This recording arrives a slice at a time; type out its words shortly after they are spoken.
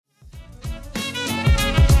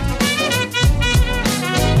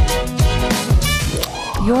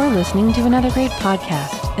You're listening to another great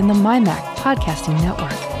podcast in the MyMac Podcasting Network.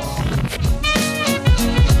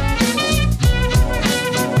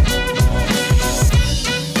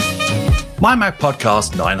 MyMac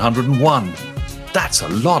Podcast 901. That's a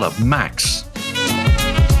lot of Macs.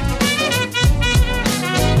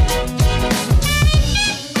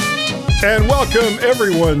 And welcome,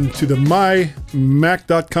 everyone, to the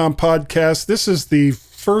MyMac.com podcast. This is the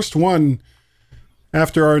first one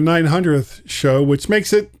after our 900th show, which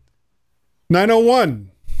makes it 901.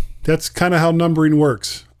 That's kind of how numbering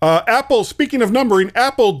works. Apple, speaking of numbering,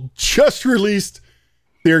 Apple just released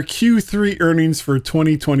their Q3 earnings for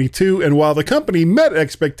 2022. And while the company met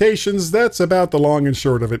expectations, that's about the long and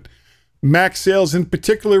short of it. Mac sales in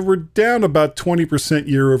particular were down about 20%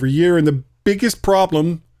 year over year. And the biggest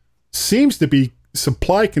problem seems to be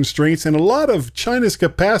supply constraints and a lot of China's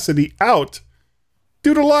capacity out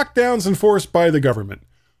due to lockdowns enforced by the government.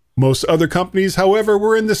 Most other companies, however,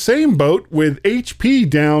 were in the same boat, with HP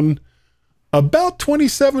down about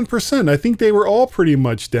 27%. I think they were all pretty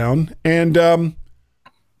much down. And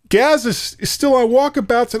Gaz is still on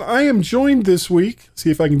walkabouts, and I am joined this week. See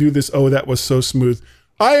if I can do this. Oh, that was so smooth.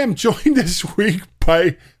 I am joined this week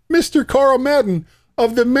by Mr. Carl Madden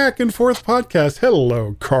of the Mac and Forth podcast.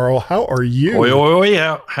 Hello, Carl. How are you?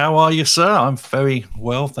 Oi. How are you, sir? I'm very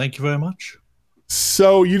well. Thank you very much.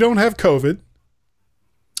 So you don't have COVID?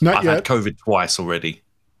 Not yet. I've had COVID twice already.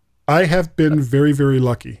 I have been very, very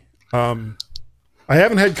lucky. I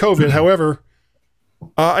haven't had COVID. However,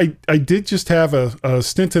 I did just have a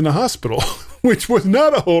stint in the hospital, which was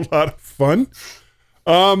not a whole lot of fun.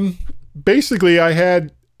 Basically, did I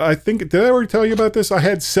already tell you about this? I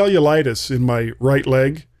had cellulitis in my right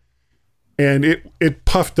leg, and it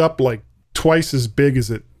puffed up like twice as big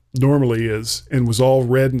as it normally is, and was all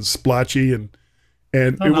red and splotchy, and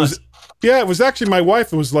it was, it was actually, my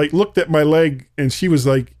wife was like, looked at my leg, and she was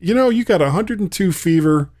like, you got 102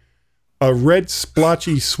 fever, a red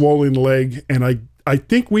splotchy swollen leg, and I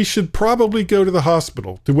think we should probably go to the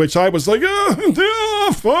hospital. To which I was like,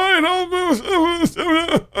 fine,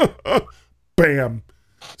 bam.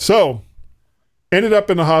 So, ended up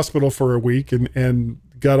in the hospital for a week and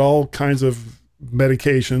got all kinds of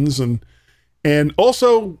medications. And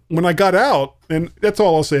also, when I got out, and that's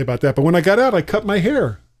all I'll say about that, but when I got out, I cut my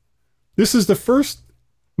hair. This is the first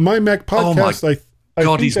MyMac podcast. Oh my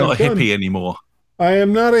God, he's not a hippie anymore. I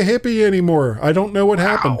am not a hippie anymore. I don't know what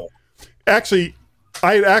happened. Actually,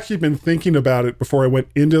 I had actually been thinking about it before I went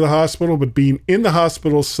into the hospital, but being in the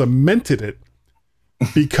hospital cemented it,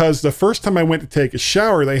 because the first time I went to take a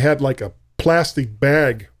shower, they had like a plastic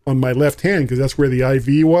bag on my left hand because that's where the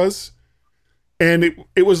IV was. And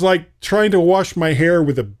it was like trying to wash my hair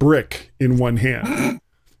with a brick in one hand.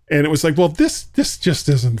 And it was like, well, this just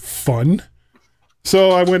isn't fun. So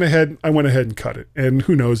I went ahead and cut it. And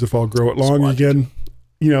who knows if I'll grow it long again.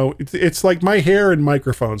 It's like my hair and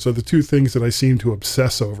microphones are the two things that I seem to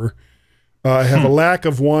obsess over. I have a lack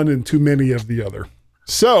of one and too many of the other.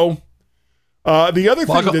 So the other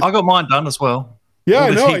thing I got mine done as well. Yeah, I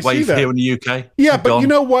know. I see that here in the UK. Yeah, but gone. You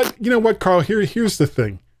know what, Carl? Here's the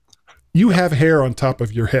thing. You have hair on top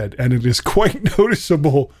of your head, and it is quite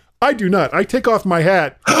noticeable. I do not. I take off my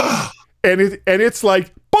hat, and it's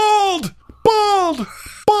like bald,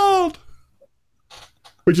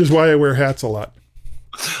 which is why I wear hats a lot.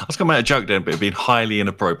 I was going to make a joke then, but it'd been highly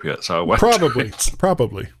inappropriate, so I won't.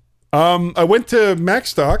 Probably. I went to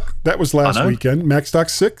MacStock. That was last weekend. MacStock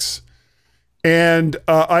 6. And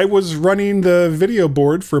I was running the video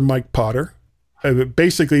board for Mike Potter.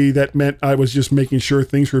 Basically, that meant I was just making sure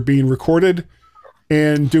things were being recorded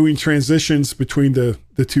and doing transitions between the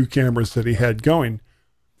two cameras that he had going.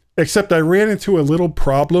 Except I ran into a little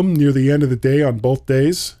problem near the end of the day on both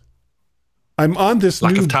days. I'm on this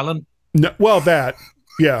lack of talent? No, well, that,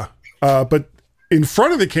 yeah. But in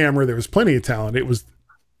front of the camera, there was plenty of talent. It was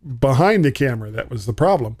behind the camera that was the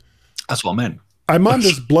problem. That's what I meant. I'm on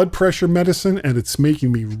this blood pressure medicine, and it's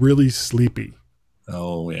making me really sleepy.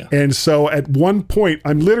 Oh, yeah. And so at one point,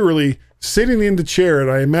 I'm literally sitting in the chair,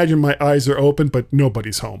 and I imagine my eyes are open, but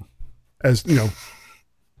nobody's home, as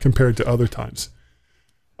compared to other times.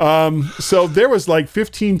 So there was like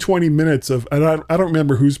 15, 20 minutes of, and I don't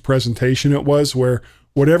remember whose presentation it was, where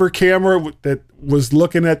whatever camera that was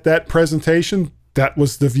looking at that presentation, that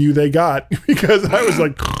was the view they got, because I was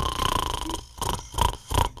like,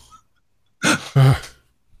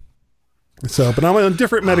 so, but I'm on a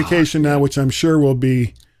different medication now, which I'm sure will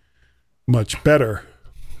be much better.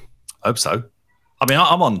 I hope so. I mean,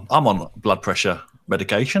 I'm on blood pressure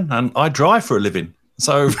medication, and I drive for a living.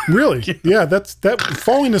 So really, yeah, that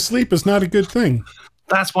falling asleep is not a good thing.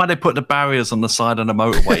 That's why they put the barriers on the side of the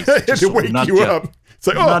motorway to wake you up. It's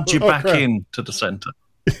like, nudge you back crap. into the center.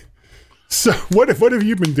 So what have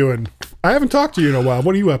you been doing? I haven't talked to you in a while.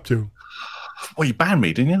 What are you up to? Well, you banned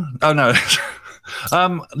me, didn't you? Oh no,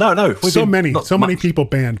 no. So many people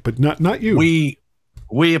banned, but not you.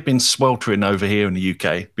 We have been sweltering over here in the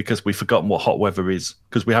UK because we've forgotten what hot weather is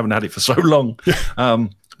because we haven't had it for so long.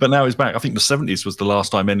 But now it's back. I think the 70s was the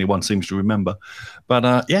last time anyone seems to remember.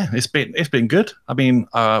 But yeah, it's been good. I mean,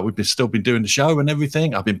 we've still been doing the show and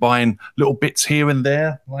everything. I've been buying little bits here and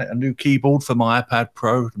there, like a new keyboard for my iPad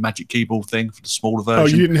Pro, the Magic Keyboard thing for the smaller version. Oh,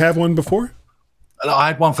 you didn't have one before? I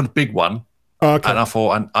had one for the big one. Okay. And I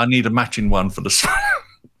thought I need a matching one for the.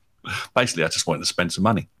 Basically, I just wanted to spend some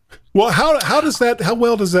money. Well, how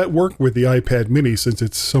well does that work with the iPad Mini since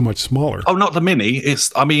it's so much smaller? Oh, not the Mini.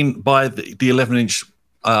 By the 11-inch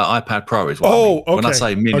iPad Pro is what I mean. Okay. When I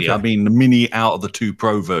say Mini, I mean the Mini out of the 2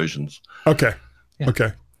 Pro versions. Okay. Yeah.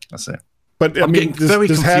 Okay. That's it. But I mean,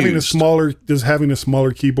 does having a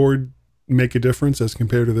smaller keyboard make a difference as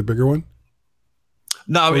compared to the bigger one?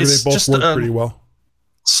 No, or it's they both just work pretty well.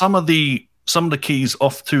 Some of the keys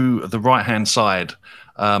off to the right hand side,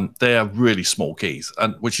 they're really small keys,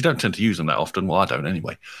 and which you don't tend to use them that often. Well, I don't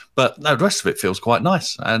anyway. But no, the rest of it feels quite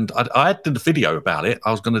nice. And I did a video about it.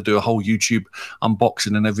 I was going to do a whole YouTube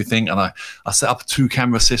unboxing and everything, and I set up a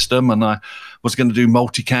 2-camera system, and I was going to do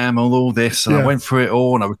multicam and all this, and I went through it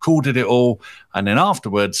all, and I recorded it all, and then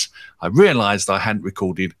afterwards I realised I hadn't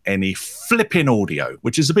recorded any flipping audio,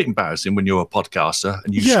 which is a bit embarrassing when you're a podcaster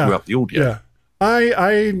and you screw up the audio. Yeah.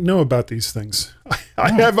 I know about these things.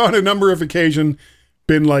 I have on a number of occasions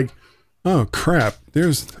been like, oh crap,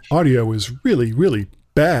 there's audio is really, really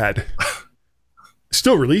bad.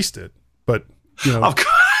 Still released it, but you know. Of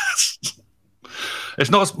course. It's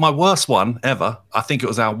not my worst one ever. I think it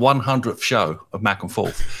was our 100th show of Mac and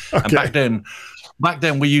Forth. Okay. And back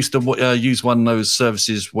then we used to use one of those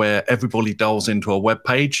services where everybody dials into a web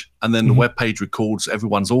page, and then the web page records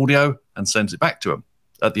everyone's audio and sends it back to them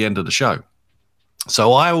at the end of the show.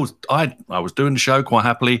 So I was doing the show quite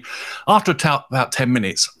happily. After about 10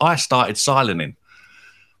 minutes, I started silencing.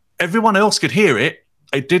 Everyone else could hear it.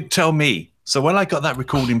 It did tell me. So when I got that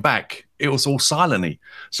recording back, it was all silent-y.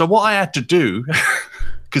 So what I had to do,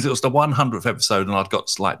 because it was the 100th episode and I'd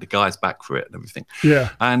got like the guys back for it and everything.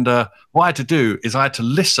 Yeah. And what I had to do is I had to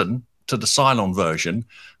listen to the Cylon version.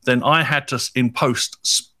 Then I had to, in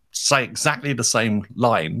post, say exactly the same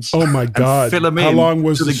lines. Oh my God. Fill them in. How long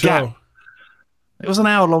was to the show? gap. It was an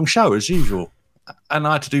hour-long show, as usual. And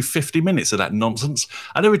I had to do 50 minutes of that nonsense.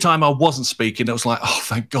 And every time I wasn't speaking, it was like, oh,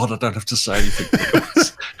 thank God I don't have to say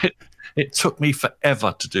anything. It took me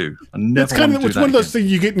forever to do. I never want to do it's that one of those again.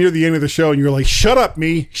 things you get near the end of the show and you're like, shut up,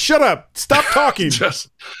 me. Shut up. Stop talking. Just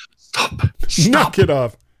stop. Knock it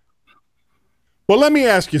off. Well, let me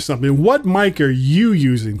ask you something. What mic are you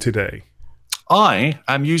using today? I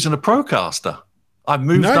am using a Procaster. I've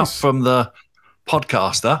moved up Nice. from the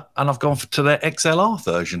Podcaster and I've gone to their XLR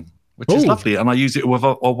version, which is Ooh. lovely. And I use it with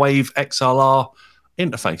a Wave XLR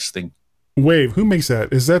interface thing. Wave. Who makes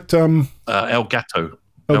that? Is that Elgato.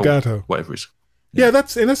 Elgato? Whatever it is. Yeah,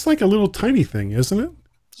 that's like a little tiny thing, isn't it?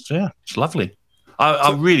 So, yeah, it's lovely.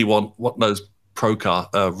 I really want those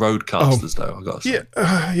Roadcasters, though. I got to say.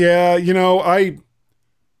 Yeah. You know, I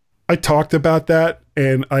talked about that,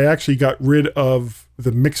 and I actually got rid of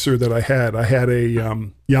the mixer that I had. I had a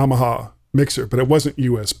Yamaha mixer, but it wasn't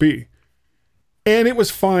USB, and it was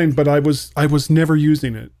fine. But I was never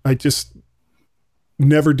using it. I just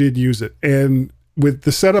never did use it. And with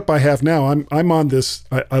the setup I have now, I'm on this.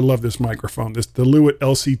 I love this microphone. The Lewitt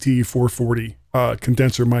LCT 440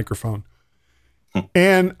 condenser microphone.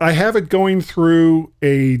 And I have it going through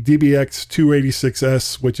a DBX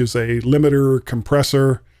 286S, which is a limiter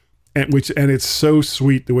compressor, and it's so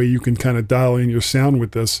sweet the way you can kind of dial in your sound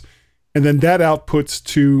with this. And then that outputs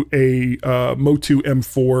to a Motu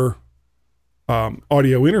M4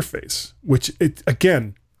 audio interface, which it's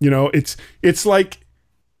like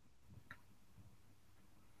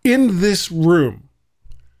in this room,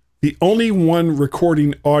 the only one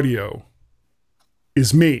recording audio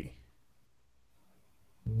is me.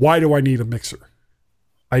 Why do I need a mixer?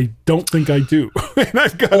 I don't think I do. And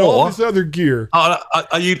I've got all this other gear.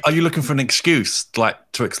 Are you looking for an excuse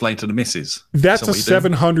to explain to the missus? That's a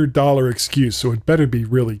 $700 excuse, so it better be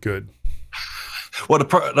really good. Well, the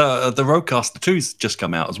Rodecaster 2's just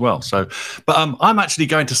come out as well. So, but I'm actually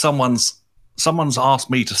going to someone's asked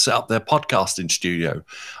me to set up their podcasting studio,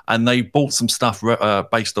 and they bought some stuff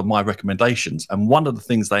based on my recommendations. And one of the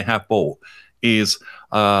things they have bought is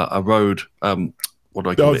a Rode. What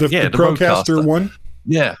do I call it? The Procaster one?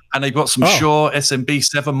 Yeah, and they've got some Shure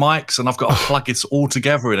SMB7 mics, and I've got to plug it all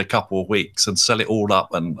together in a couple of weeks and sell it all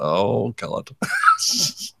up. And oh god!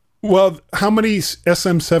 Well, how many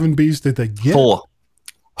SM7Bs did they get? 4.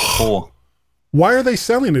 Why are they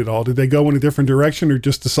selling it all? Did they go in a different direction, or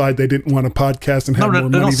just decide they didn't want to podcast and have more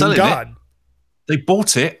money than God? It. They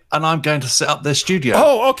bought it, and I'm going to set up their studio.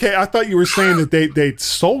 Oh, okay. I thought you were saying that they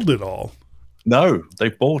sold it all. No, they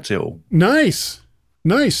bought it all. Nice.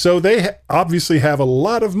 So they obviously have a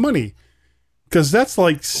lot of money, because that's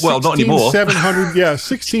like not anymore.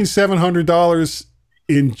 $700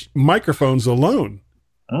 in microphones alone.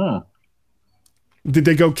 Oh. Did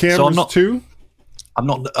they go cameras too? I'm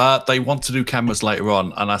not. They want to do cameras later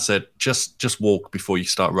on, and I said just walk before you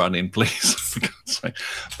start running, please. For God's sake.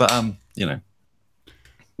 But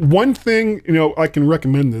one thing I can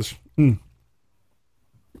recommend this.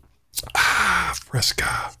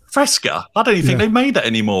 Fresca. I don't even think they made that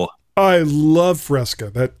anymore. I love Fresca,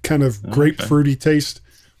 that kind of grapefruity taste.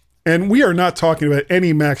 And we are not talking about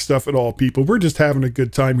any Mac stuff at all, people. We're just having a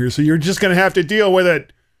good time here, so you're just going to have to deal with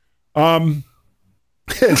it.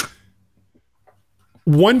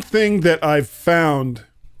 One thing that I've found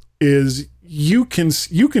is you can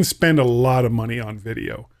spend a lot of money on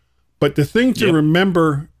video, but the thing to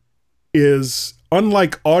remember is,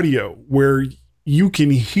 unlike audio, where you can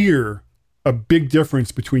hear a big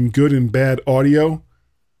difference between good and bad audio,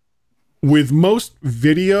 with most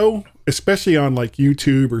video, especially on like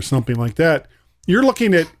YouTube or something like that, you're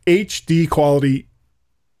looking at HD quality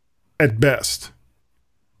at best.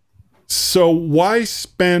 So why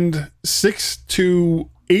spend $600 to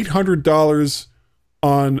 $800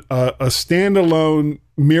 on a standalone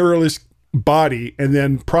mirrorless body, and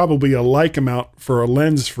then probably a like amount for a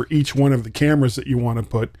lens for each one of the cameras that you want to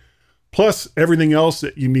put, plus everything else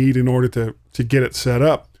that you need in order to get it set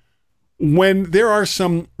up, when there are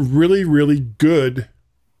some really, really good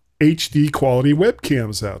HD quality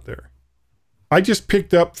webcams out there? I just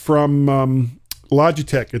picked up from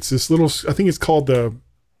Logitech. It's this little, I think it's called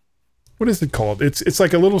what is it called? It's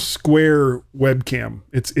like a little square webcam.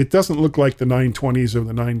 It doesn't look like the 920s or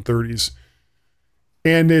the 930s.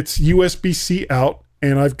 And it's USB-C out,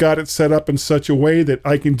 and I've got it set up in such a way that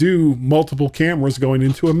I can do multiple cameras going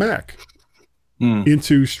into a Mac,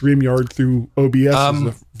 into StreamYard through OBS as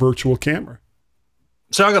a virtual camera.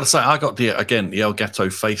 So I got to say, I got the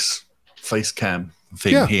Elgato face cam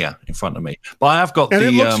thing here in front of me, but I have got and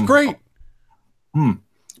it looks great.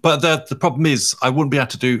 But the problem is, I wouldn't be able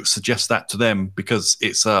to suggest that to them, because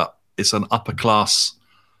it's an upper class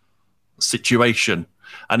situation,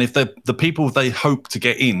 and if the people they hope to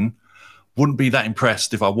get in wouldn't be that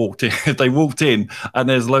impressed if I walked in. If they walked in and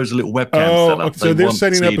there's loads of little webcams set up, so they're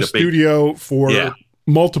setting up a studio for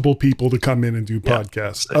multiple people to come in and do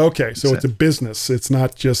podcasts. Okay, so it's a business. It's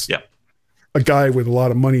not just a guy with a lot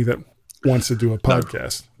of money that wants to do a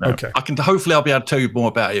podcast. No. Okay, hopefully I'll be able to tell you more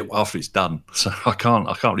about it after it's done. So I can't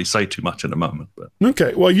really say too much at the moment. But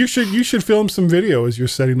okay, well you should film some video as you're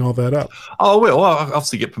setting all that up. Oh, well, I'll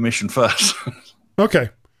obviously get permission first. Okay,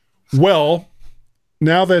 well,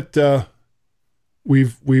 now that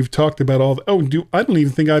we've talked about all the, I don't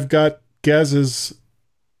even think I've got Gaz's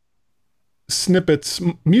snippets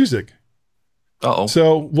music.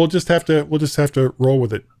 So we'll just have to roll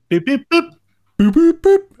with it. Beep beep beep. Boop, boop,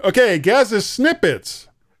 boop. Okay, Gaz's snippets.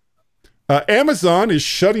 Amazon is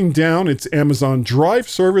shutting down its Amazon Drive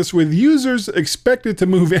service, with users expected to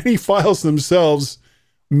move any files themselves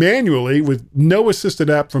manually with no assisted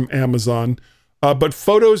app from Amazon. But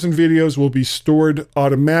photos and videos will be stored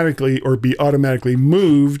automatically or be automatically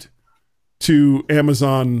moved to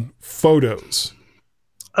Amazon Photos.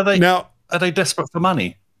 Are they desperate for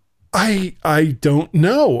money? I don't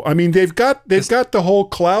know. I mean, they've got the whole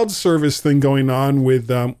cloud service thing going on with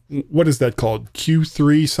what is that called?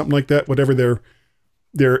 Q3, something like that. Whatever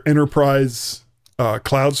their enterprise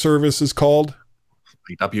cloud service is called.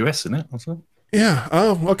 AWS, isn't it? What's that? Yeah.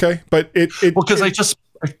 Oh, okay. But because they've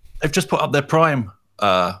just put up their Prime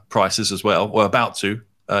prices as well. Or about to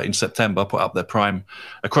in September put up their Prime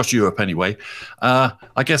across Europe anyway.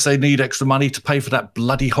 I guess they need extra money to pay for that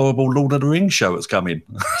bloody horrible Lord of the Rings show that's coming.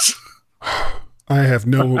 I have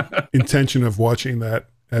no intention of watching that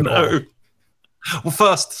at all. Well,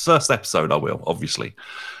 first episode I will, obviously,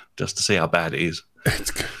 just to see how bad it is. And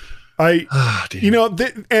the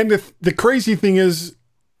crazy thing is,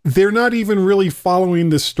 they're not even really following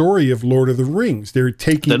the story of Lord of the Rings. They're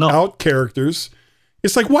taking out characters.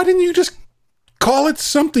 It's like, why didn't you just call it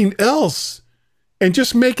something else and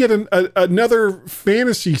just make it another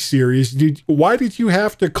fantasy series? Why did you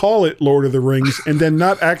have to call it Lord of the Rings and then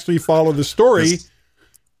not actually follow the story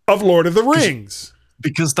of Lord of the Rings?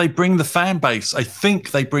 because they bring the fan base. I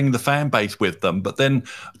think they bring the fan base with them, but then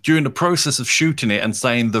during the process of shooting it and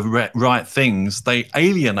saying the right things, they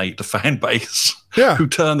alienate the fan base who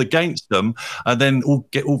turn against them, and then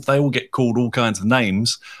they all get called all kinds of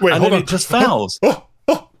names. Wait, and hold then on. it just fouls.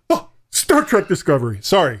 Star Trek Discovery.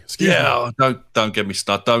 Sorry, excuse me. Don't get me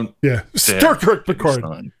started. Don't. Yeah, Star Trek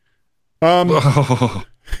Picard.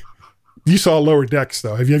 You saw Lower Decks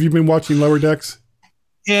though. Have you been watching Lower Decks?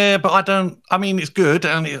 Yeah, but I don't. I mean, it's good,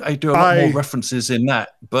 and I do a lot more references in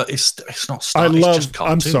that. But it's not. It's just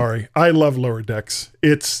cartoon. I'm sorry. I love Lower Decks.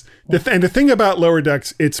 It's and the thing about Lower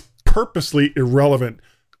Decks, it's purposely irrelevant.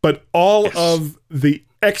 But all of the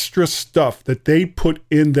extra stuff that they put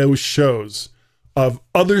in those shows of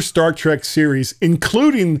other Star Trek series,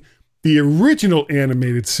 including the original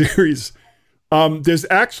animated series, there's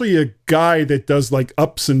actually a guy that does like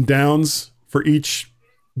ups and downs for each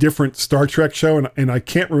different Star Trek show, and I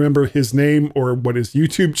can't remember his name or what his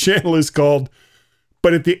YouTube channel is called,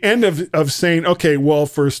 but at the end of saying, okay, well,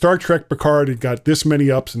 for Star Trek Picard, it got this many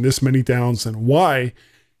ups and this many downs, and why,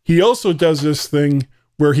 he also does this thing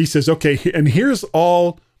where he says, okay, and here's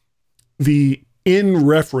all the in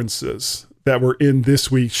references that were in this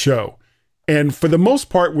week's show. And for the most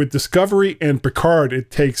part with Discovery and Picard,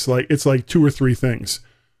 it's like 2 or 3 things.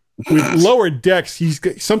 With Lower Decks,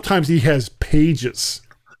 sometimes he has pages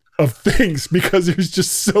of things because there's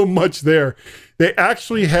just so much there. They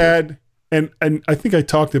actually had, and I think I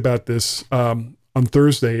talked about this on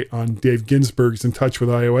Thursday on Dave Ginsburg's In Touch with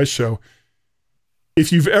iOS show.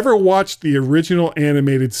 If you've ever watched the original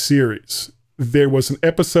animated series, there was an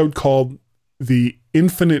episode called The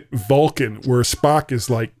Infinite Vulcan where Spock is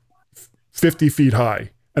like 50 feet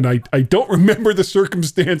high. And I don't remember the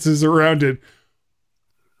circumstances around it,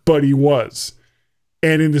 but he was.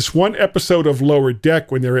 And in this one episode of Lower Deck,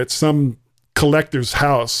 when they're at some collector's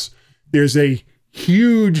house, there's a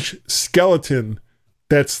huge skeleton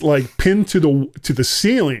that's like pinned to the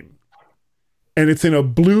ceiling, and it's in a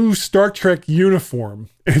blue Star Trek uniform.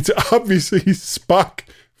 And it's obviously Spock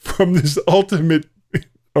from this ultimate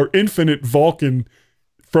or infinite Vulcan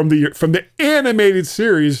from the animated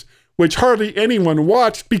series, which hardly anyone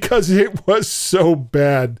watched because it was so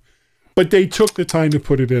bad. But they took the time to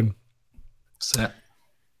put it in. Set.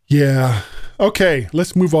 Yeah. Okay,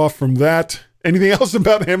 let's move off from that. Anything else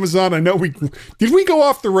about Amazon? I know did we go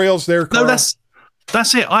off the rails there, Carl? No,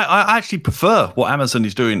 that's it. I actually prefer what Amazon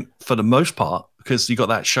is doing for the most part, because you got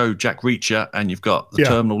that show Jack Reacher, and you've got the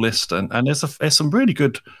Terminal List, and there's some really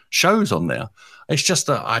good shows on there. It's just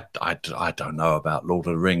that I don't know about Lord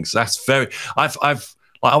of the Rings. That's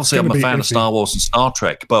obviously I'm a fan of Star Wars and Star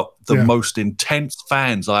Trek, but the most intense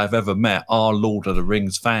fans I've ever met are Lord of the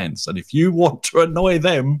Rings fans. And if you want to annoy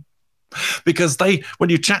them, because when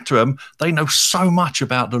you chat to them, they know so much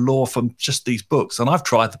about the lore from just these books. And I've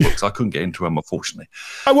tried the books. I couldn't get into them, unfortunately.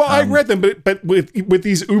 Well, I read them, but with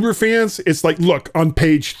these Uber fans, it's like, look, on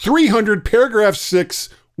page 300, paragraph 6,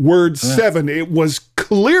 word 7, it was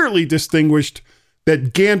clearly distinguished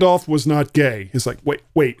that Gandalf was not gay. It's like,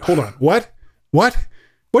 wait, hold on. What?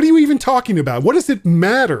 What are you even talking about? What does it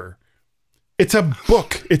matter? It's a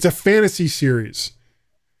book. It's a fantasy series.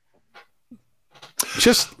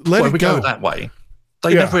 Just let it go. Go that way.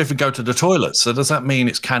 They never even go to the toilet. So does that mean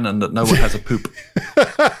it's canon that no one has a poop?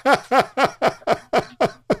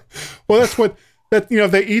 Well,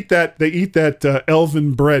 they eat that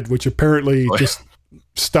elven bread, which apparently just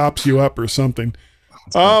stops you up or something.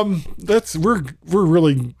 We're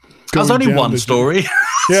really going. There's only one story.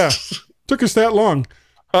 Yeah, took us that long.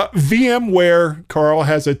 VMware, Carl,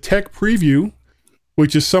 has a tech preview,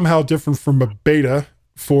 which is somehow different from a beta,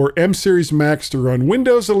 for M-Series Macs to run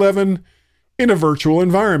Windows 11 in a virtual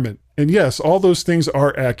environment. And yes, all those things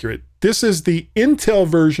are accurate. This is the Intel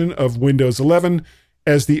version of Windows 11,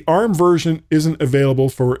 as the ARM version isn't available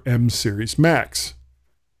for M-Series Macs.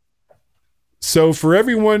 So for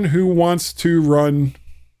everyone who wants to run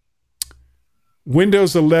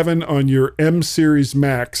Windows 11 on your M-Series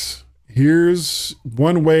Macs, here's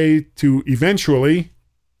one way to eventually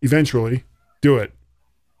do it.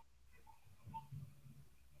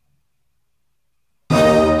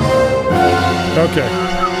 Okay.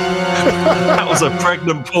 That was a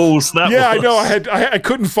pregnant pause. I know. I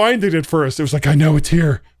couldn't find it at first. It was like, I know it's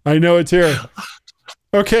here.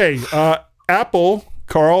 Okay. Apple,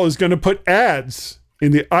 Carl, is going to put ads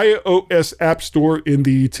in the iOS App Store in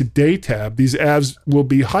the Today tab. These ads will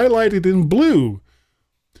be highlighted in blue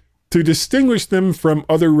to distinguish them from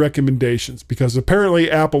other recommendations, because apparently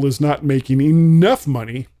Apple is not making enough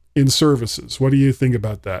money in services. What do you think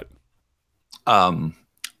about that?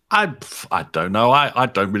 I don't know. I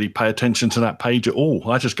don't really pay attention to that page at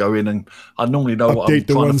all. I just go in and I normally know what I'm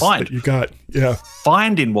trying to find. That you got, yeah.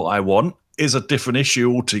 Finding what I want is a different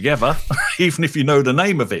issue altogether, even if you know the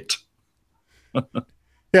name of it.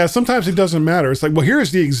 Yeah, sometimes it doesn't matter. It's like, well,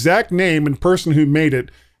 here's the exact name and person who made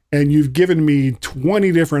it, and you've given me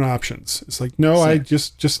 20 different options. It's like, no, I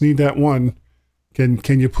just need that one.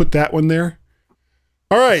 Can you put that one there?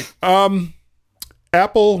 All right.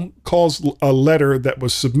 Apple calls a letter that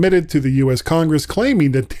was submitted to the U.S. Congress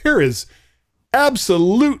claiming that there is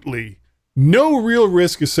absolutely no real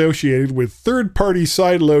risk associated with third-party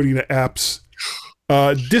side-loading apps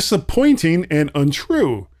disappointing and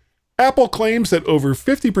untrue. Apple claims that over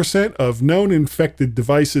 50% of known infected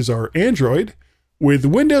devices are Android, with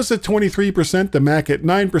Windows at 23%, the Mac at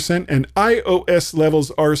 9%, and iOS levels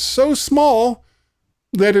are so small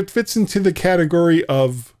that it fits into the category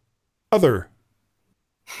of other.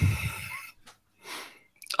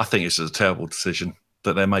 I think it's a terrible decision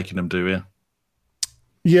that they're making them do here.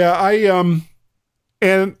 Yeah,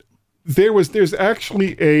 and there's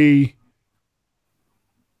actually a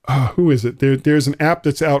who is it? There's an app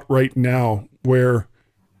that's out right now where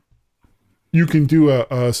you can do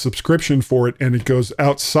a subscription for it, and it goes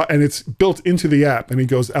outside, and it's built into the app, and it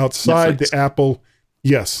goes outside Netflix. the Apple.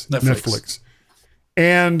 Yes, Netflix.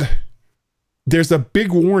 And there's a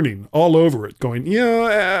big warning all over it going,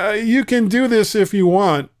 you can do this if you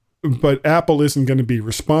want, but Apple isn't going to be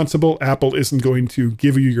responsible. Apple isn't going to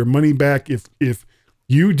give you your money back if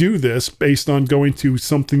you do this based on going to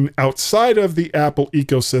something outside of the Apple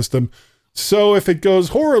ecosystem. So if it goes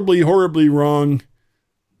horribly, horribly wrong,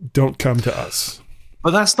 don't come to us.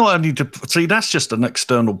 But that's not only that's just an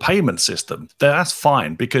external payment system. That's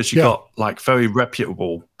fine because you've got like very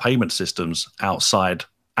reputable payment systems outside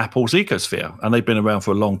Apple's ecosphere, and they've been around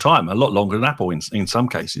for a long time, a lot longer than Apple in some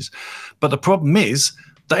cases. But the problem is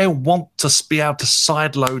they want to be able to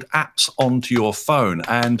sideload apps onto your phone,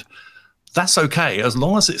 and that's okay as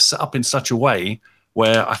long as it's set up in such a way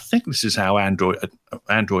where I think this is how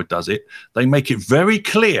Android does it. They make it very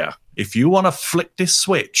clear if you want to flick this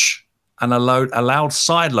switch and allowed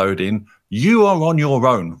side loading, you are on your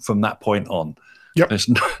own from that point on. Yep.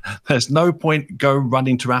 There's no point go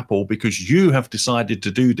running to Apple because you have decided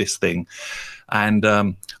to do this thing. And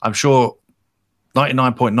I'm sure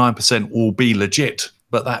 99.9% will be legit,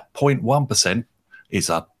 but that 0.1% is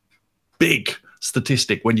a big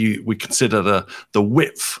statistic when we consider the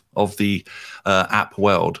width of the app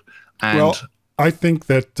world. And well, I think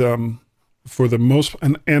that for the most,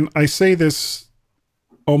 and I say this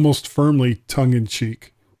almost firmly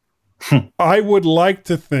tongue-in-cheek, I would like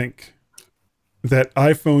to think that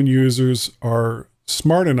iPhone users are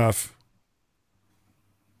smart enough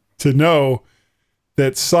to know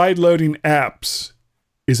that side-loading apps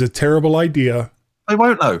is a terrible idea. They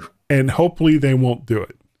won't know. And hopefully they won't do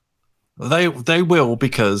it. They will,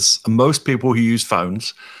 because most people who use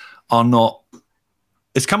phones are not.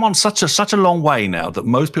 It's come on such a long way now that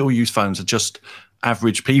most people who use phones are just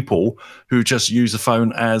average people who just use a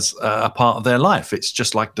phone as a part of their life. It's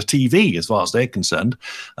just like the TV as far as they're concerned.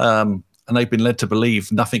 And they've been led to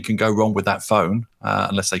believe nothing can go wrong with that phone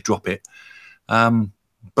unless they drop it.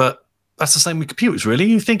 But that's the same with computers, really.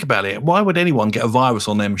 You think about it. Why would anyone get a virus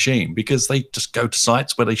on their machine? Because they just go to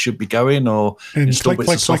sites where they should be going or install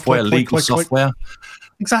bits of software, legal software.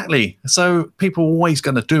 Exactly. So people are always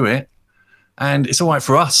going to do it. And it's all right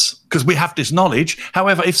for us because we have this knowledge.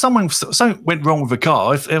 However, if something went wrong with a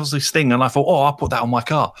car, if there was this thing and I thought, I'll put that on my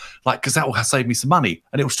car, like, because that will save me some money,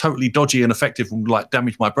 and it was totally dodgy and effective and like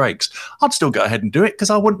damage my brakes, I'd still go ahead and do it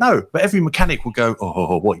because I wouldn't know. But every mechanic will go,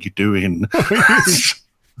 what are you doing?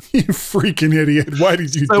 You freaking idiot. Why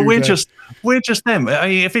did you do that? We're just them. I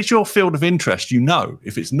mean, if it's your field of interest, you know.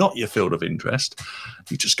 If it's not your field of interest,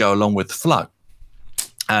 you just go along with the flow.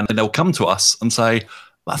 And they'll come to us and say,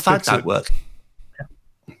 I thought that worked.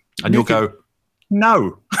 And you'll go,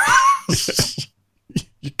 no.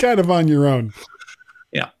 You're kind of on your own.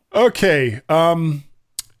 Yeah. Okay.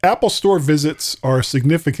 Apple Store visits are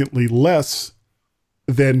significantly less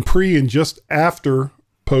than pre and just after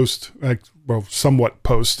somewhat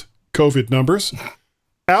post-COVID numbers.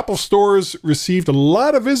 Apple stores received a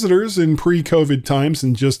lot of visitors in pre-COVID times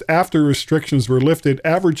and just after restrictions were lifted,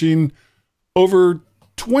 averaging over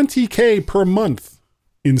 20K per month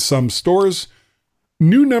in some stores.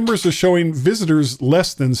 New numbers are showing visitors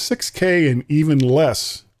less than 6K and even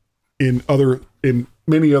less in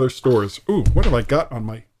many other stores. Ooh, what have I got on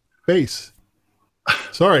my face?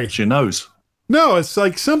 Sorry. It's your nose. No, it's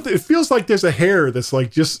like something. It feels like there's a hair that's like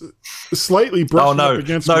just slightly brushing up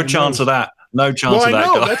against my chance nose. of that. No chance of that.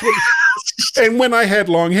 Well, I know. That's what And when I had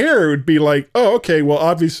long hair, it would be like, oh, okay, well,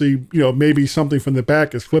 obviously, maybe something from the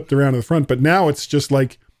back is flipped around to the front, but now it's just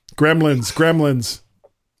like gremlins.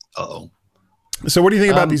 Uh-oh. So what do you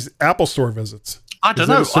think about these Apple Store visits? I don't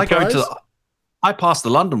know. I passed the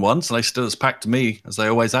London ones, and they still as packed to me as they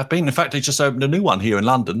always have been. In fact, they just opened a new one here in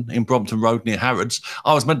London, in Brompton Road near Harrods.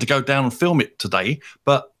 I was meant to go down and film it today,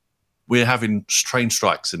 but we're having train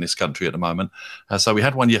strikes in this country at the moment. So we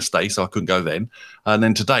had one yesterday, so I couldn't go then. And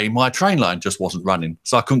then today, my train line just wasn't running,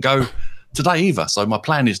 so I couldn't go today either. So my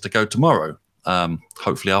plan is to go tomorrow,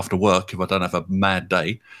 hopefully after work, if I don't have a mad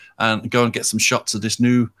day, and go and get some shots of this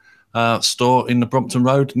new store in the Brompton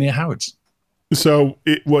Road near Harrods. So,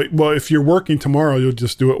 if you're working tomorrow, you'll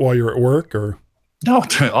just do it while you're at work, or? No, I'll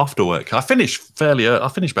do it after work. I finish fairly early. I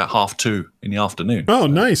finish about 2:30 in the afternoon. Oh,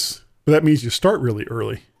 nice. But that means you start really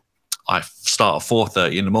early. I start at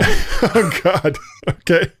 4:30 in the morning. Oh, God.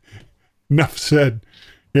 Okay. Enough said.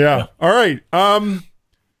 Yeah. All right.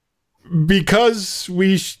 Because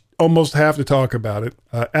we almost have to talk about it,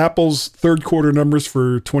 Apple's third quarter numbers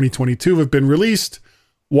for 2022 have been released.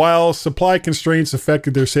 While supply constraints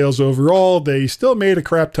affected their sales overall, they still made a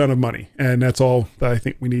crap ton of money. And that's all that I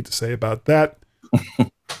think we need to say about that. You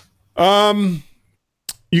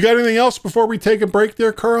got anything else before we take a break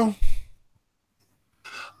there, Carl?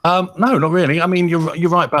 No, not really. I mean, you're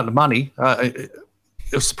right about the money. It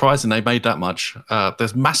was surprising they made that much.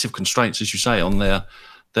 There's massive constraints, as you say, on their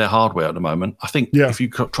hardware at the moment. I think if you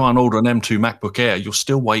try and order an M2 MacBook Air, you're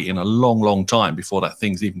still waiting a long, long time before that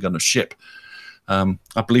thing's even going to ship.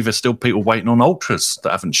 I believe there's still people waiting on Ultras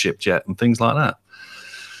that haven't shipped yet and things like that.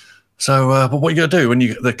 So, but what are you going to do when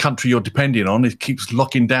the country you're depending on, it keeps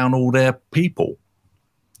locking down all their people?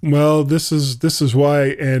 Well, this is why,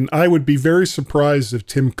 and I would be very surprised if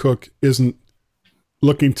Tim Cook isn't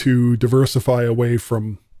looking to diversify away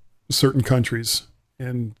from certain countries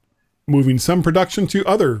and moving some production to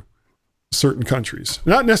other certain countries.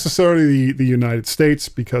 Not necessarily the United States,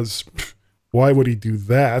 because why would he do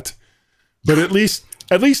that? But at least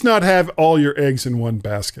not have all your eggs in one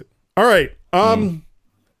basket. All right.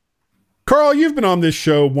 Carl, you've been on this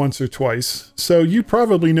show once or twice, so you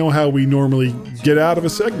probably know how we normally get out of a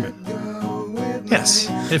segment. Yes,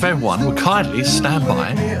 if everyone would kindly stand by,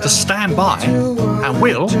 and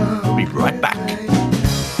we'll be right back.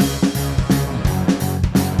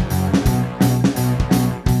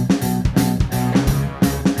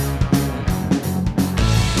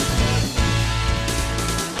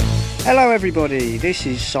 Hello everybody, this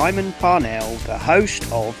is Simon Parnell, the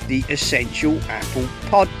host of the Essential Apple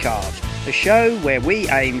Podcast, a show where we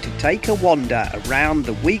aim to take a wander around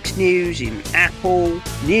the week's news in Apple,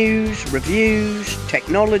 news, reviews,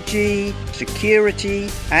 technology, security,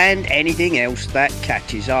 and anything else that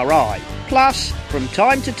catches our eye. Plus, from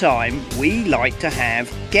time to time, we like to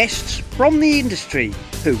have guests from the industry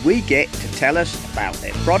who we get to tell us about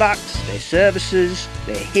their products, their services,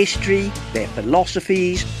 their history, their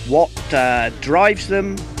philosophies, what drives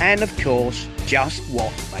them, and of course, just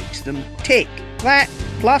what makes them tick. That,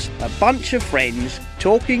 plus a bunch of friends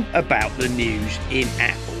talking about the news in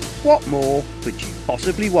Apple. What more could you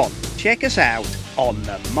possibly want? Check us out on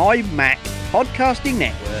the My Mac Podcasting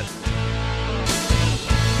Network.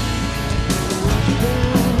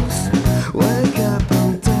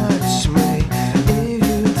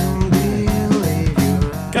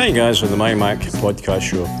 Hi guys on the My Mac podcast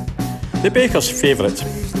show. The baker's favourite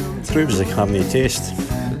proves they have no taste.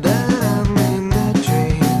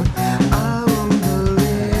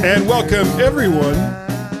 And welcome everyone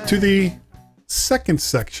to the second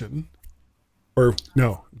section, or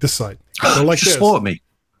no, this side. Go like this. Swore at me.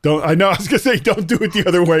 Don't. I know. I was gonna say don't do it the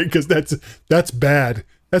other way because that's bad.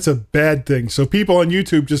 That's a bad thing. So people on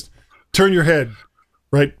YouTube, just turn your head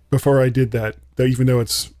right before I did that. Even though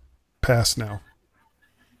it's past now.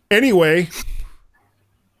 Anyway,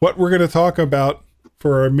 what we're going to talk about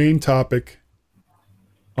for our main topic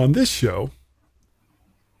on this show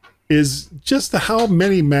is just how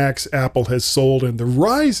many Macs Apple has sold and the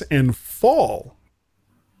rise and fall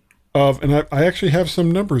of, and I actually have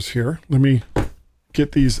some numbers here. Let me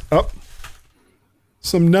get these up.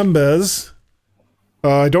 Some numbers.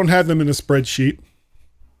 I don't have them in a spreadsheet.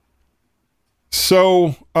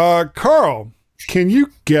 So, Carl, can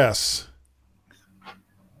you guess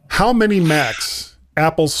how many Macs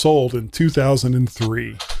Apple sold in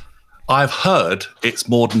 2003? I've heard it's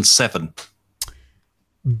more than 7.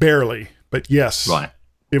 Barely, but yes. Right.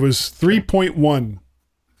 It was 3.1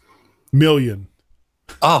 million.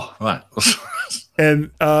 Oh, right.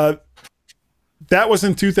 And that was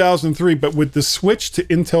in 2003, but with the switch to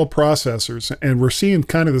Intel processors, and we're seeing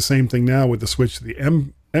kind of the same thing now with the switch to the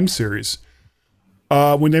M series,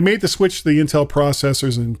 When they made the switch to the Intel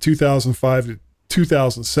processors in 2005 to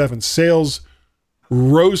 2007, sales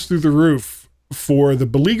rose through the roof for the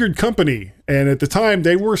beleaguered company. And at the time,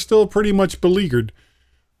 they were still pretty much beleaguered.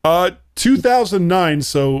 2009,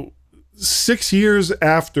 so 6 years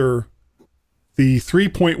after the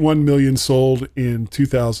 3.1 million sold in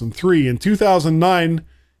 2003. In 2009,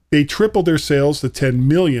 they tripled their sales to 10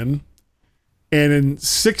 million. And in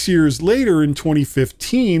 6 years later, in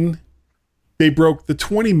 2015, they broke the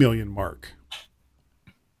 20 million mark.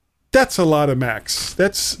 That's a lot of Macs.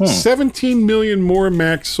 That's 17 million more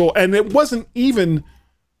Macs sold. And it wasn't even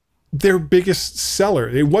their biggest seller.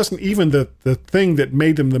 It wasn't even the thing that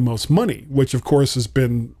made them the most money, which of course has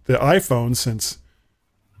been the iPhone since,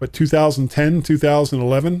 2010,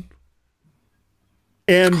 2011.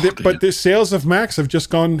 And but the sales of Macs they've just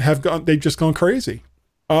gone crazy.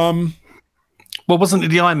 Well, wasn't it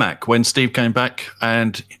the iMac when Steve came back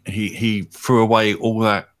and he threw away all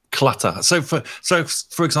that clutter? So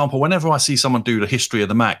for example, whenever I see someone do the history of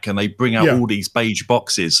the Mac and they bring out all these beige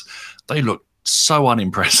boxes, they look so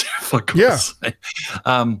unimpressive. For God's sake.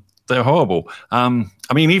 They're horrible. I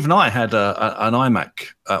mean, even I had an iMac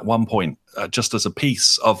at one point, just as a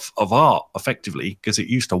piece of art, effectively, because it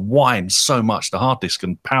used to whine so much. The hard disk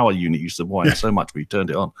and power unit used to whine so much when you turned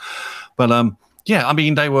it on. But I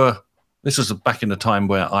mean, this was back in the time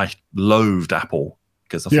where I loathed Apple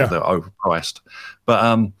because I thought they were overpriced.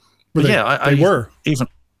 But they were.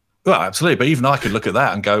 Well, absolutely. But even I could look at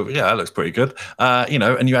that and go, yeah, that looks pretty good.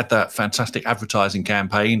 And you had that fantastic advertising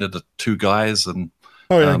campaign of the two guys. And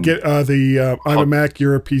I'm a Mac,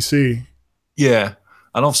 you're a PC. Yeah.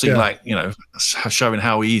 And obviously, showing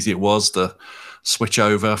how easy it was to switch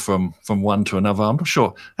over from one to another. I'm not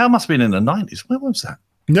sure. That must have been in the 90s. When was that?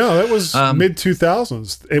 No, that was mid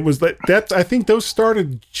 2000s. It was that I think those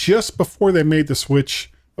started just before they made the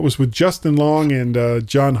switch. It was with Justin Long and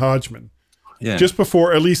John Hodgman. Yeah. Just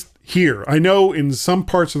before, at least here. I know in some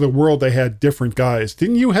parts of the world they had different guys.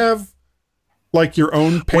 Didn't you have like your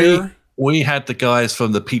own pair? We had the guys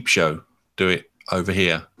from the Peep Show do it over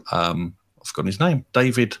here. I've forgotten his name.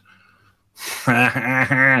 David.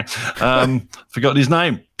 Forgotten his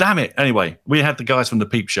name. Damn it. Anyway, we had the guys from the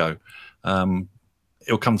Peep Show.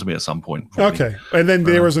 It'll come to me at some point. Probably. Okay. And then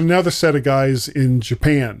there was another set of guys in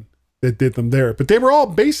Japan that did them there. But they were all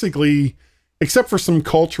basically, except for some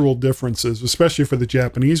cultural differences, especially for the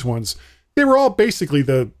Japanese ones, they were all basically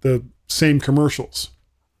the same commercials.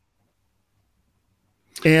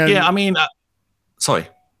 And yeah, I mean, sorry.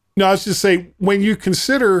 No, I was just saying, when you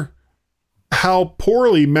consider how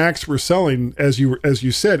poorly Macs were selling, as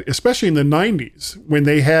you said, especially in the 90s, when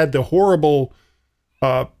they had the horrible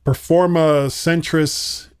Performa,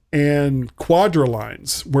 Centris, and Quadra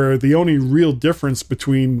lines, where the only real difference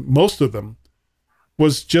between most of them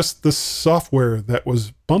was just the software that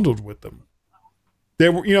was bundled with them.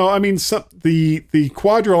 There were, the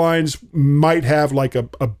Quadra lines might have like a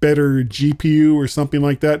better GPU or something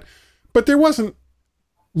like that, but there wasn't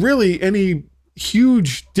really any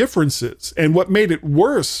huge differences. And what made it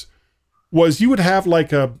worse was you would have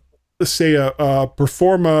like a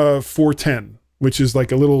Performa 410, which is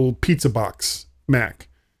like a little pizza box Mac.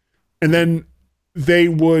 And then they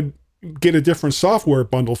would get a different software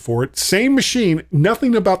bundle for it. Same machine,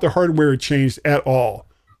 nothing about the hardware changed at all,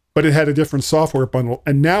 but it had a different software bundle.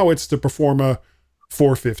 And now it's the Performa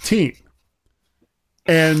 415.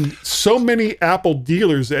 And so many Apple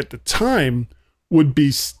dealers at the time would be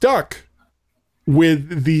stuck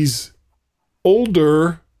with these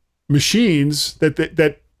older machines that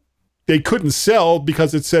they couldn't sell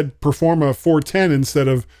because it said Performa 410 instead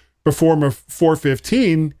of Performa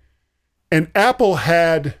 415. And Apple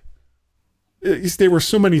had, there were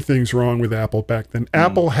so many things wrong with Apple back then.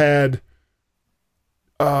 Apple had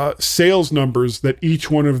sales numbers that each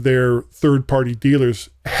one of their third-party dealers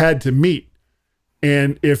had to meet.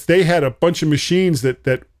 And if they had a bunch of machines that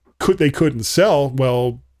they couldn't sell,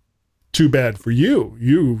 well, too bad for you.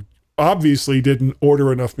 You obviously didn't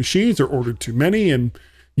order enough machines or ordered too many, and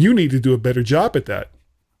you need to do a better job at that.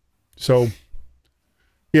 So,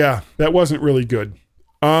 yeah, that wasn't really good.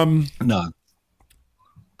 No.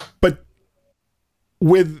 But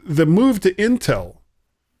with the move to Intel,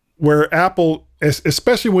 where Apple,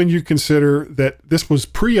 especially when you consider that this was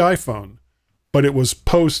pre-iPhone, but it was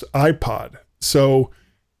post-iPod. So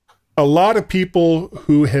a lot of people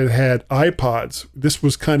who had iPods, this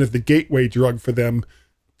was kind of the gateway drug for them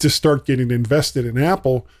to start getting invested in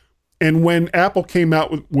Apple. And when Apple came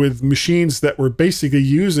out with machines that were basically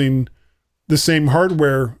using the same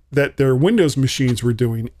hardware that their Windows machines were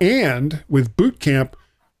doing, and with Boot Camp,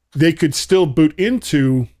 they could still boot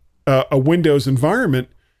into a Windows environment,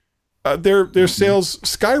 their sales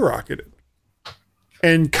skyrocketed.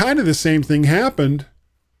 And kind of the same thing happened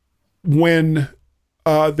when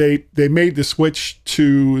they made the switch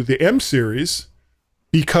to the M series,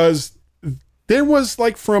 because there was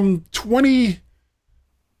like from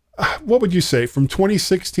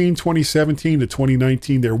 2016, 2017 to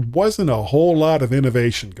 2019, there wasn't a whole lot of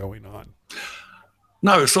innovation going on.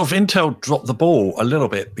 No, sort of Intel dropped the ball a little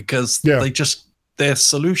bit because their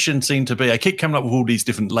solution seemed to be, they keep coming up with all these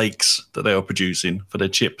different lakes that they were producing for their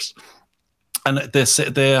chips. And I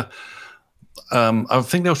think they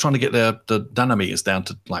were trying to get the nanometers down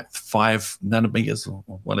to like 5 nanometers or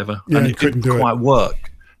whatever. Yeah, and it didn't quite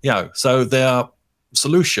work. So their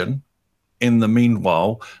solution in the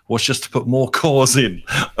meanwhile was just to put more cores in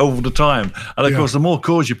all the time. And of course, the more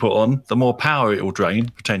cores you put on, the more power it will drain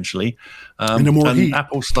potentially. And the more heat.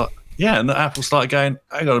 Apple started going,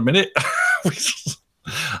 hang on a minute.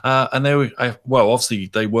 And obviously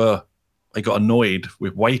they got annoyed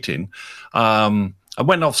with waiting. And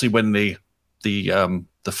when the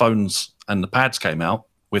phones and the pads came out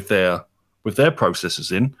with their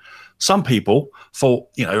processors in, some people thought,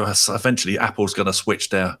 eventually Apple's going to switch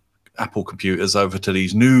their Apple computers over to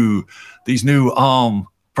these new ARM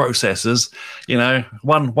processors.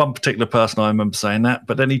 One particular person, I remember saying that,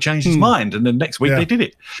 but then he changed his mind, and then next week they did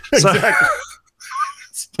it. Exactly.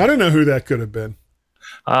 I don't know who that could have been.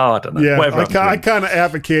 Oh, I don't know. Yeah, I kind of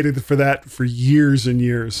advocated for that for years and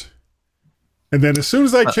years. And then as soon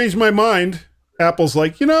as I changed my mind, Apple's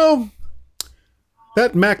like, that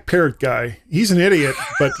Mac Parrot guy, he's an idiot,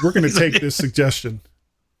 but we're going to take this suggestion.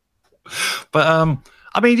 But,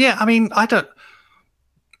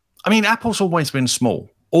 Apple's always been small,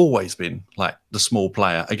 always been like the small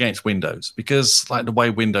player against Windows, because like the way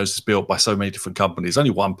Windows is built by so many different companies,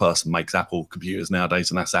 only one person makes Apple computers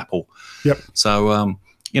nowadays, and that's Apple. Yep. So,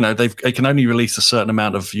 they can only release a certain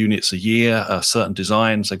amount of units a year, certain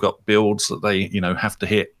designs. They've got builds that they, have to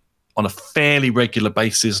hit on a fairly regular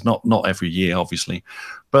basis, not every year, obviously.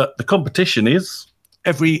 But the competition is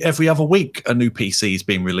every other week a new PC is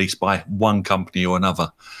being released by one company or another.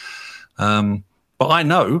 But I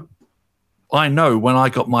know when I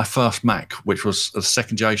got my first Mac, which was a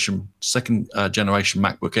second generation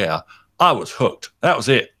MacBook Air, I was hooked. That was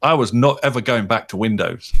it. I was not ever going back to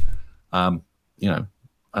Windows. And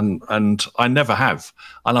I never have,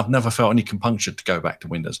 and I've never felt any compunction to go back to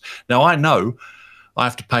Windows. Now I know I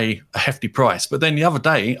have to pay a hefty price, but then the other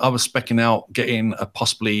day I was specking out getting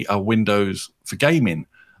possibly a Windows for gaming,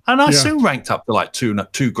 and I soon ranked up to like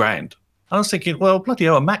 $2,000. I was thinking, well, bloody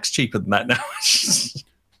hell, a Mac's cheaper than that now.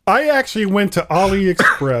 I actually went to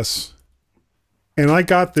AliExpress and I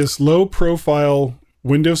got this low-profile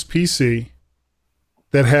Windows PC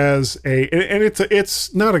that has and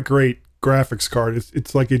it's not a great graphics card.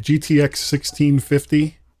 It's like a GTX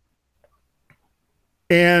 1650,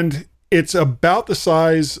 and it's about the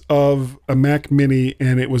size of a Mac Mini,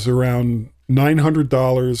 and it was around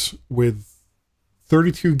 $900 with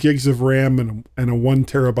 32 gigs of RAM and a 1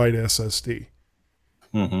 terabyte SSD.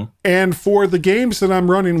 Mm-hmm. And for the games that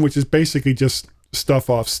I'm running, which is basically just stuff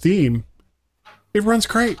off Steam, it runs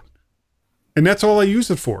great. And that's all I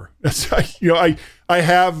use it for. I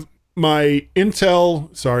have my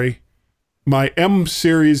my M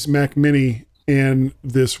series Mac Mini and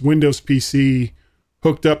this Windows PC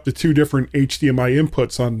hooked up to 2 different HDMI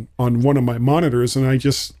inputs on one of my monitors, and I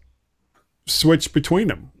just switch between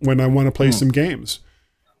them when I want to play some games.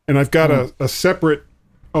 And I've got a separate,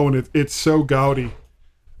 and it's so gaudy.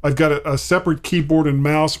 I've got a separate keyboard and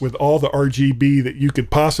mouse with all the RGB that you could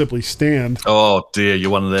possibly stand. Oh dear, you're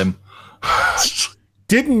one of them.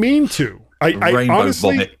 Didn't mean to. I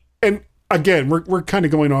honestly, vomit. And again, we're kind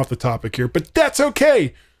of going off the topic here, but that's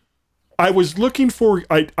okay. I was looking for,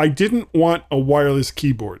 I didn't want a wireless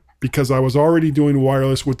keyboard because I was already doing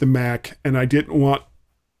wireless with the Mac, and I didn't want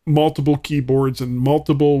multiple keyboards and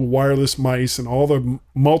multiple wireless mice and all the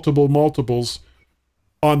multiples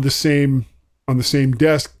on the same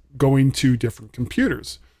desk going to different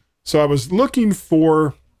computers. So I was looking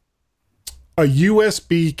for a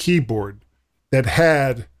USB keyboard that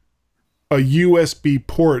had a USB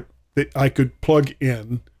port that I could plug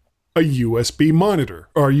in a USB monitor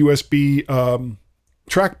or a USB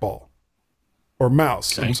trackball or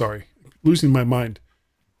mouse. Okay. I'm sorry, losing my mind.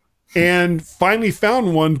 And finally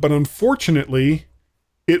found one, but unfortunately,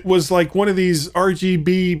 it was like one of these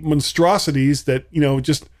RGB monstrosities that,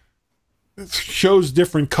 just shows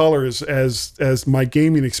different colors as my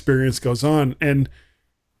gaming experience goes on. And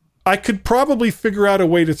I could probably figure out a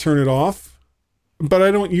way to turn it off, but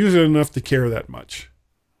I don't use it enough to care that much.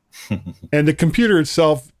 And the computer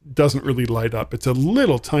itself doesn't really light up. It's a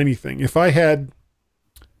little tiny thing. If I had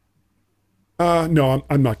No,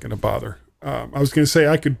 I'm not going to bother. I was going to say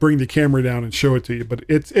I could bring the camera down and show it to you, but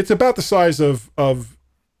it's about the size of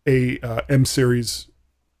a M series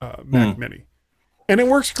Mac Mini, and it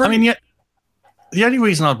works great. I mean, the only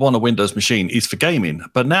reason I'd want a Windows machine is for gaming,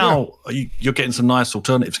 but now you're getting some nice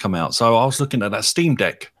alternatives come out. So I was looking at that Steam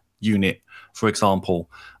Deck unit, for example,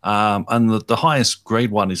 and the highest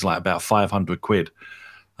grade one is like about 500 quid.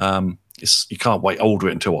 You can't order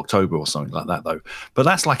it until October or something like that, though. But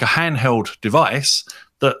that's like a handheld device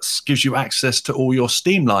that gives you access to all your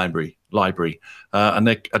Steam library, and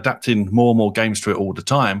they're adapting more and more games to it all the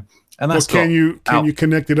time. And that's can you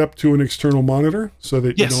connect it up to an external monitor so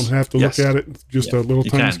that you don't have to look at it just a little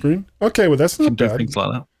tiny screen? Okay, well that's not bad. Things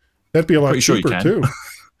like that. That'd be a lot cheaper too.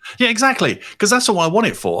 Yeah, exactly. Because that's all I want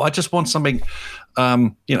it for. I just want something,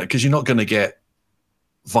 because you're not going to get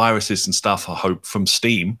viruses and stuff, I hope, from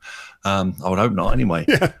Steam. I would hope not anyway.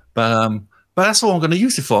 Yeah. But that's all I'm going to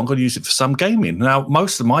use it for. I'm going to use it for some gaming. Now,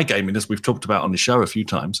 most of my gaming, as we've talked about on the show a few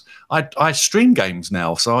times, I stream games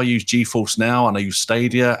now. So I use GeForce Now, and I use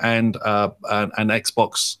Stadia and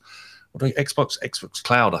Xbox, Xbox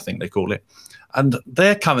Cloud, I think they call it. And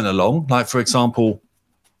they're coming along. Like, for example,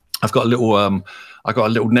 I've got a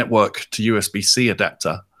little network to USB-C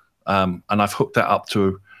adapter, and I've hooked that up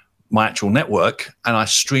to my actual network, and I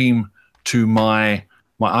stream to my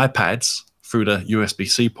iPads through the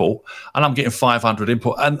USB-C port, and I'm getting 500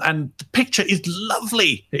 input, and the picture is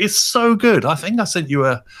lovely. It's so good. I think I sent you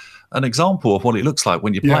an example of what it looks like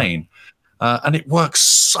when you're playing, and it works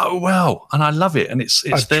so well, and I love it. And it's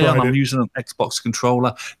there, and I'm using an Xbox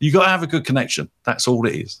controller. You got to have a good connection. That's all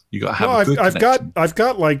it is. You got to have a good connection. I've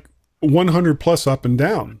got like 100 plus up and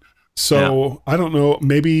down. So I don't know.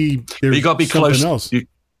 Maybe there's you got to be close. Else.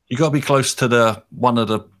 You got to be close to one of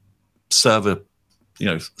the server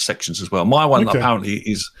sections as well. My one apparently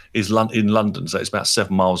is in London, so it's about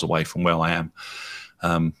 7 miles away from where I am,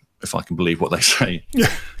 if I can believe what they say.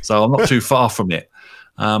 Yeah. So I'm not too far from it.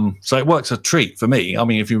 So it works a treat for me. I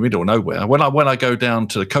mean, if you're in the middle of nowhere, when I go down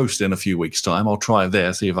to the coast in a few weeks' time, I'll try it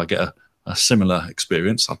there, see if I get a similar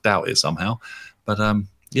experience. I doubt it somehow, but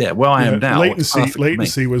where I am now,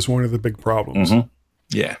 latency was one of the big problems. Mm-hmm.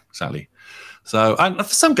 Yeah, exactly. So, and for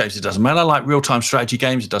some games it doesn't matter. Like real-time strategy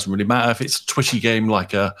games, it doesn't really matter. If it's a twitchy game,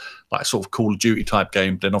 like sort of Call of Duty type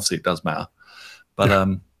game, then obviously it does matter.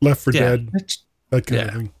 But Left 4 Dead, that kind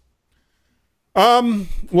of thing.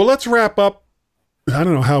 Well, let's wrap up. I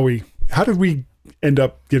don't know how did we end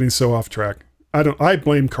up getting so off track? I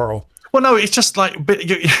blame Carl. Well, no, it's just like.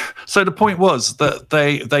 So the point was that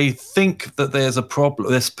they think that there's a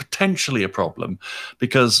problem. There's potentially a problem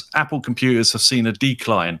because Apple computers have seen a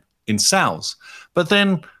decline in sales, but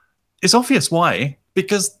then it's obvious why,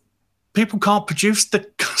 because people can't produce the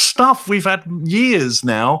stuff. We've had years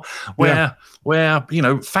now where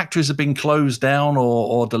factories have been closed down,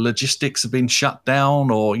 or the logistics have been shut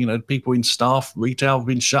down, or people in retail have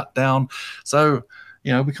been shut down. So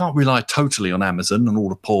we can't rely totally on Amazon and all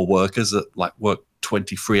the poor workers that work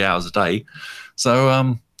 23 hours a day.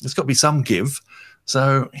 So there's got to be some give.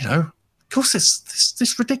 So of course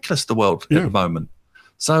it's ridiculous, the world at the moment.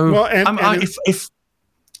 So if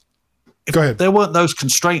go ahead. There weren't those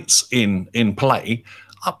constraints in play,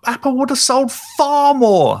 Apple would have sold far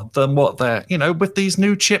more than what they're, with these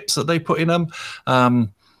new chips that they put in them.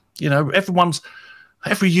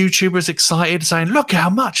 Every YouTuber is excited, saying, "Look how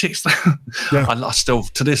much it's." I still,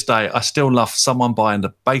 to this day, I still love someone buying the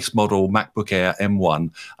base model MacBook Air M1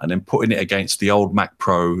 and then putting it against the old Mac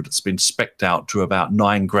Pro that's been spec'd out to about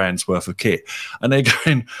 $9,000 worth of kit, and they're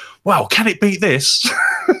going, "Wow, can it beat this?"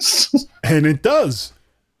 And it does.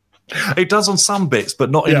 It does on some bits, but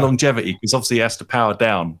not in longevity, because obviously it has to power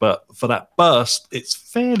down. But for that burst, it's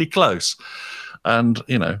fairly close. And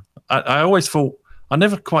I always thought. I'm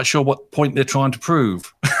never quite sure what point they're trying to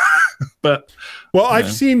prove. But I've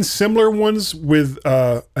seen similar ones with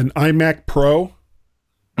an iMac Pro,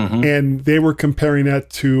 and they were comparing that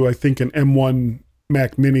to, I think, an M1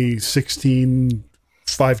 Mac Mini 16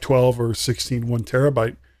 512 or 16 1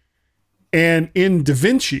 terabyte. And in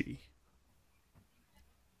DaVinci,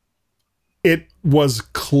 it was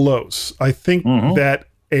close. I think that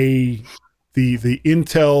the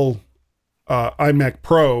Intel iMac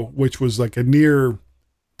Pro, which was like a near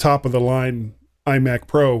top of the line iMac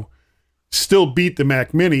Pro, still beat the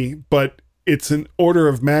Mac Mini, but it's an order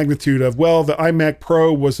of magnitude of, the iMac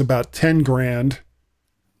Pro was about $10,000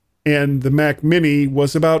 and the Mac Mini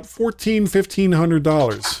was about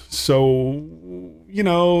 $1,500. So,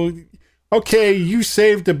 okay, you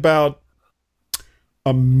saved about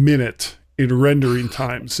a minute in rendering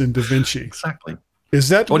times in DaVinci. Exactly. Is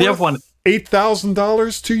that the other one,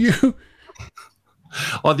 $8,000 to you?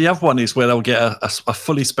 Or the other one is where they'll get a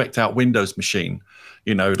fully spec'd out Windows machine,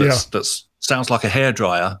 that's sounds like a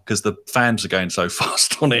hairdryer because the fans are going so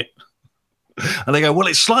fast on it. And they go, well,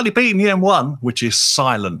 it's slightly beating the M1, which is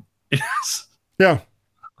silent. Yes. Yeah.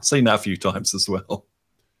 I've seen that a few times as well.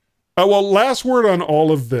 Well, last word on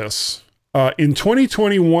all of this. In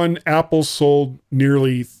 2021, Apple sold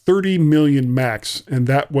nearly 30 million Macs, and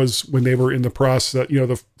that was when they were in the process.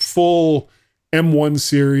 The full M1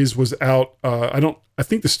 series was out. I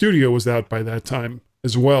think the Studio was out by that time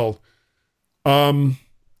as well.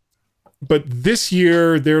 But this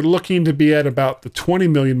year they're looking to be at about the 20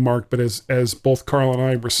 million mark. But as both Carl and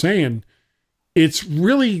I were saying, it's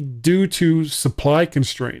really due to supply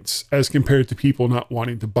constraints as compared to people not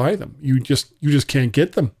wanting to buy them. You just can't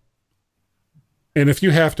get them. And if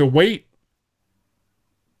you have to wait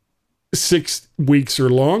 6 weeks or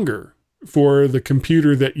longer for the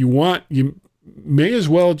computer that you want, you may as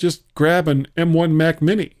well just grab an M1 Mac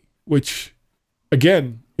Mini, which,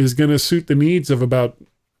 again, is going to suit the needs of about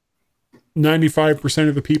 95%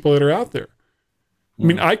 of the people that are out there. I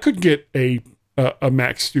mean, I could get a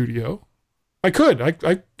Mac Studio. I could.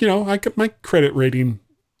 My credit rating,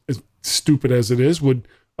 as stupid as it is, would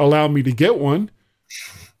allow me to get one.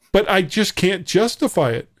 But I just can't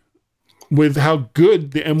justify it with how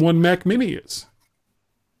good the M1 Mac Mini is.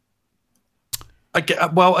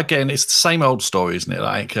 Well, again, it's the same old story, isn't it?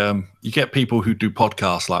 Like, you get people who do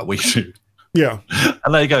podcasts like we do. Yeah.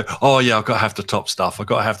 And they go, oh, yeah, I've got to have the top stuff. I've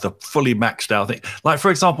got to have the fully maxed out thing. Like,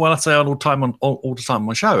 for example, when I say all the time on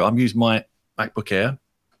my show, I'm using my MacBook Air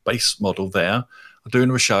base model there. I'm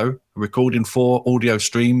doing a show, recording 4 audio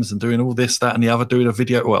streams and doing all this, that, and the other, doing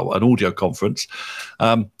an audio conference.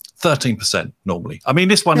 13% normally. I mean,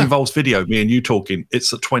 this one involves video, me and you talking.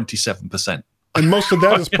 It's at 27%. And most of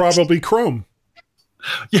that is probably Chrome.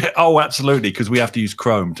 Yeah. Oh, absolutely. Because we have to use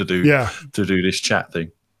Chrome to do this chat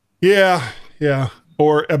thing. Yeah. Yeah.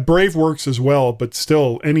 Or Brave works as well, but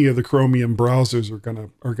still, any of the Chromium browsers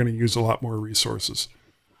are gonna use a lot more resources.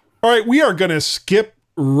 All right, we are gonna skip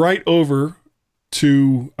right over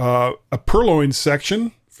to a Purloin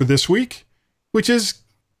section for this week, which is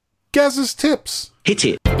Gaz's tips. Hit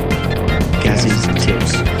it. Gaz's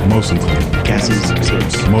tips. Mostly. Gaz's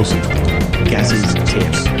tips. Mostly. Gaz's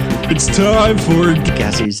tips. It's time for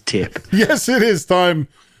Gaz's tip. Yes, it is time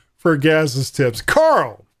for Gaz's tips.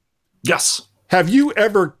 Carl. Yes. Have you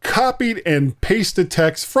ever copied and pasted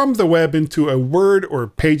text from the web into a Word or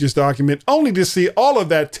Pages document only to see all of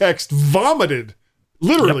that text vomited,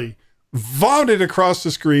 literally vomited across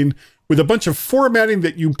the screen with a bunch of formatting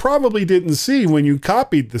that you probably didn't see when you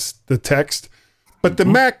copied the text, but the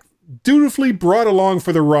Mac dutifully brought along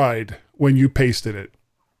for the ride when you pasted it?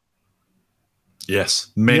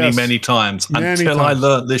 Yes, many times until I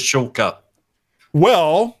learned this shortcut.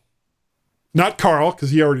 Well, not Carl, because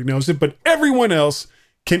he already knows it, but everyone else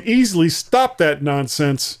can easily stop that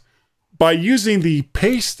nonsense by using the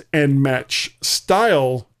paste and match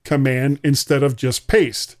style command instead of just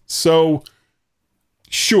paste. So,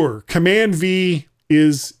 sure, Command V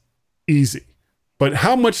is easy, but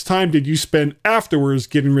how much time did you spend afterwards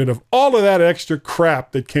getting rid of all of that extra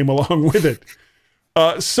crap that came along with it?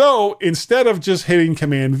 So, instead of just hitting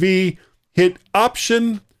Command V, hit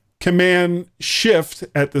Option Command Shift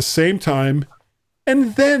at the same time,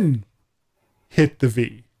 and then hit the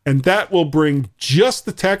V. And that will bring just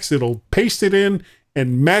the text. It'll paste it in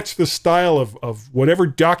and match the style of whatever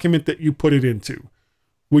document that you put it into.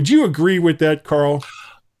 Would you agree with that, Carl?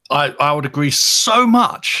 I would agree so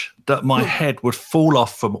much that my head would fall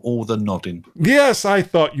off from all the nodding. Yes, I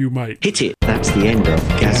thought you might. Hit it. That's the end of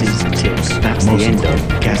Gaz's tips. That's the end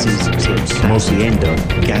of Gaz's tips. That's the end of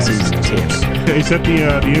Gaz's tips. Is that the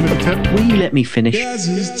end of the tip? Will you let me finish?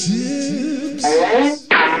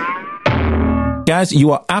 Gaz,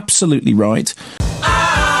 you are absolutely right.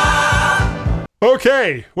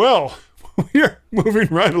 Okay, well, we're moving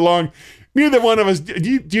right along. Neither one of us. Do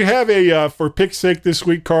you have a for pick's sake this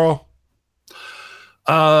week, Carl?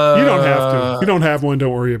 You don't have to. If you don't have one,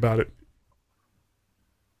 don't worry about it.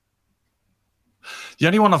 The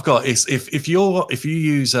only one I've got is if you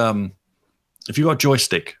use if you got a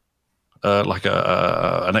joystick like an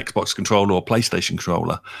Xbox controller or PlayStation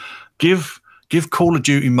controller, give Call of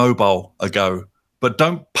Duty Mobile a go. But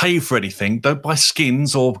don't pay for anything. Don't buy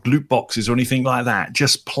skins or loot boxes or anything like that.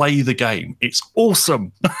 Just play the game. It's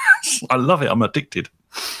awesome. I love it. I'm addicted.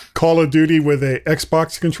 Call of Duty with a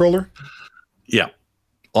Xbox controller? Yeah,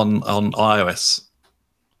 on iOS.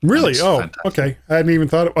 Really? Oh, fantastic. Okay. I hadn't even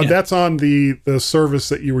thought of it. That's on the service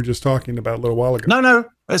that you were just talking about a little while ago. No.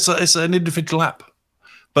 It's an individual app.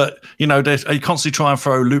 But, you constantly try and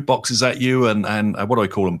throw loot boxes at you and what do I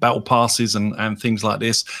call them? Battle passes and things like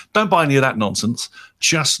this. Don't buy any of that nonsense.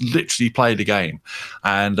 Just literally play the game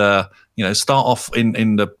and, start off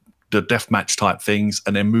in the deathmatch type things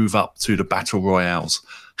and then move up to the battle royales.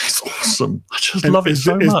 It's awesome. I just love it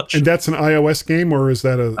so much. And that's an iOS game, or is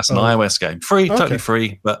that That's an iOS game. Free, totally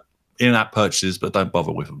free, but in-app purchases, but don't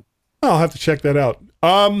bother with them. I'll have to check that out.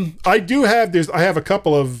 I have a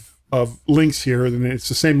couple of links here, and it's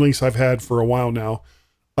the same links I've had for a while now.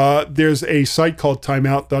 There's a site called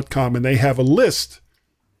timeout.com, and they have a list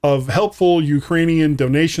of helpful Ukrainian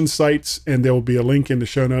donation sites, and there will be a link in the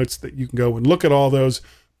show notes that you can go and look at all those.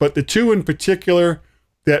 But the two in particular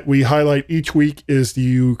that we highlight each week is the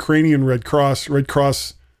Ukrainian Red Cross,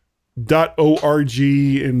 redcross.org,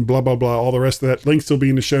 and blah, blah, blah. All the rest of that. Links will be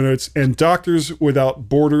in the show notes. And Doctors Without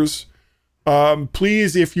Borders.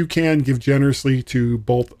 Please, if you can, give generously to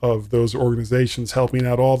both of those organizations, helping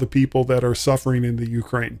out all the people that are suffering in the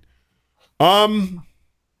Ukraine. I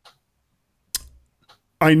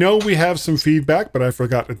know we have some feedback, but I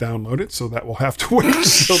forgot to download it, so that will have to wait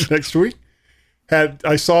until next week.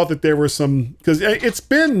 I saw that there were some, because it's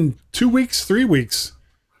been 2 weeks, 3 weeks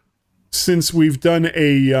since we've done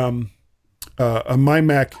a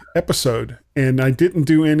MyMac episode, and I didn't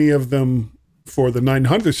do any of them for the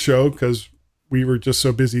 900th show because we were just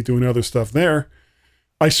so busy doing other stuff there.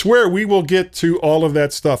 I swear we will get to all of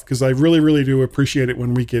that stuff because I really, really do appreciate it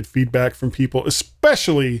when we get feedback from people,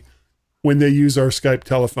 especially when they use our Skype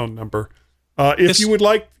telephone number. If you would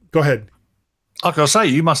like, go ahead. Like I say,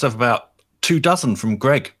 you must have about 24 from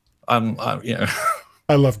Greg. I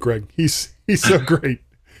love Greg. He's so great.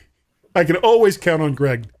 I can always count on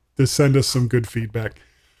Greg to send us some good feedback.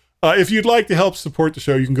 If you'd like to help support the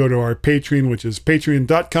show, you can go to our Patreon, which is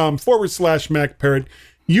patreon.com/MacParrot.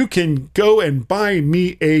 You can go and buy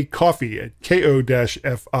me a coffee at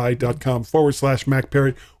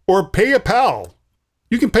ko-fi.com/MacParrot, or pay a pal.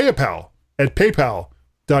 You can pay a pal at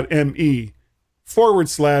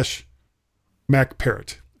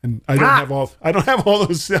paypal.me/MacParrot. And I don't have all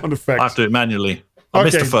those sound effects. I have to do it manually. I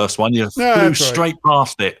missed the first one. You flew straight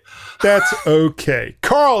past it. That's okay.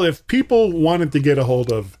 Carl, if people wanted to get a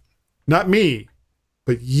hold of, not me,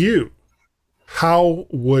 but you, how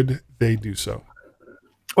would they do so?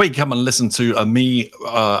 Well, you can come and listen to me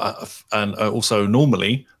and also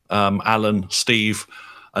normally Alan, Steve,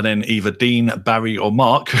 and then either Dean, Barry, or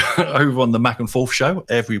Mark over on the Mac and Forth show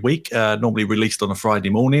every week, normally released on a Friday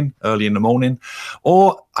morning, early in the morning.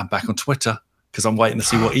 Or I'm back on Twitter because I'm waiting to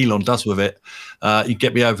see what Elon does with it. You can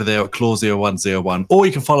get me over there at Claw0101, or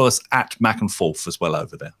you can follow us at Mac and Forth as well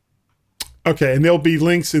over there. Okay, and there'll be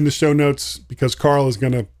links in the show notes because Carl is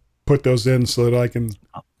going to put those in so that I can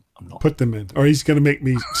put them in, or he's going to make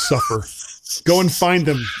me suffer. Go and find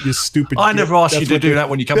them, you stupid. I never asked you to do that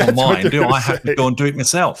when you come on mine. Do I have to go and do it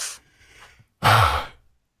myself?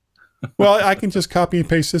 Well, I can just copy and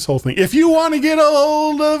paste this whole thing. If you want to get a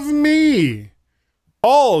hold of me,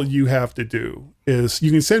 all you have to do is you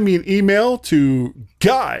can send me an email to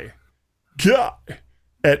guy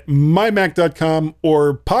at mymac.com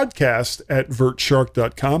or podcast at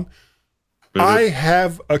vertshark.com. I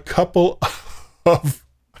have a couple of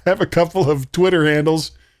Twitter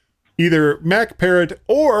handles, either MacParrot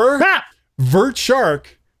or VertShark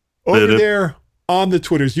over there on the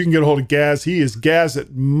Twitters. You can get a hold of Gaz. He is Gaz at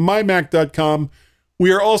mymac.com.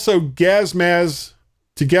 We are also Gazmaz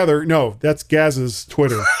together. No, that's Gaz's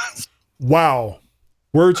Twitter. Wow.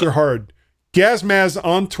 Words are hard. Gazmaz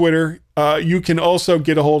on Twitter. You can also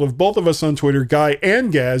get a hold of both of us on Twitter, Guy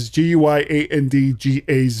and Gaz, GUYANDGAZ,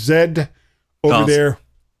 over there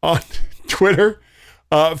on Twitter.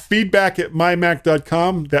 Feedback at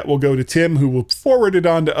mymac.com. That will go to Tim, who will forward it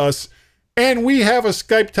on to us. And we have a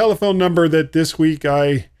Skype telephone number that this week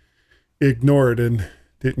I ignored and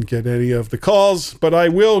didn't get any of the calls, but I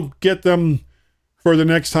will get them for the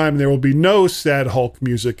next time. There will be no sad Hulk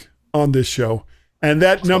music on this show. And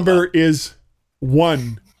that number is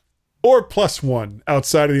 1 or +1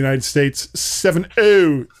 outside of the United States,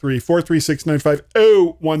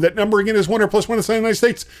 703-436-9501. That number again is 1 or +1 outside of the United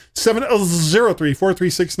States,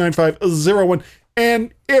 703-436-9501.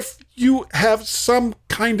 And if you have some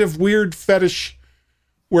kind of weird fetish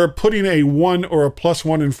where putting a 1 or a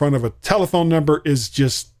 +1 in front of a telephone number is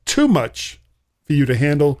just too much for you to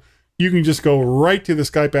handle, you can just go right to the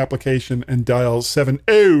Skype application and dial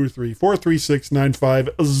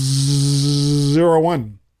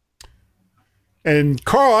 703-436-9501. And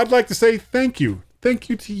Carl, I'd like to say thank you. Thank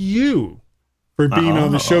you to you for being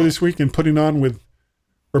on the show this week and putting up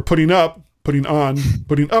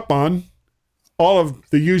on all of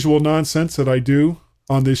the usual nonsense that I do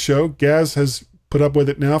on this show. Gaz has put up with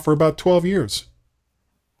it now for about 12 years.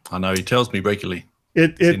 I know, he tells me regularly.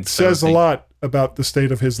 It says a lot about the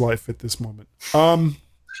state of his life at this moment.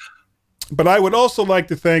 But I would also like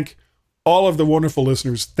to thank all of the wonderful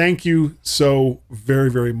listeners. Thank you so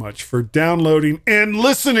very, very much for downloading and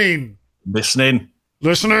listening to the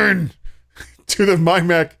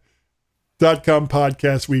MyMac.com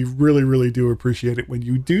podcast. We really, really do appreciate it when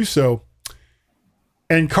you do so.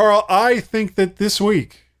 And Carl, I think that this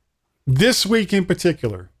week in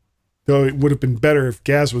particular, though it would have been better if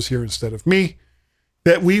Gaz was here instead of me,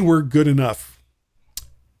 that we were good enough.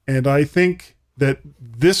 And I think that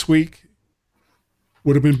this week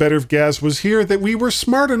would have been better if Gaz was here, that we were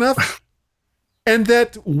smart enough, and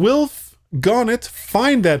that Wilf Gonnet,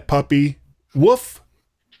 find that puppy, woof,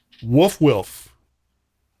 woof, wilf.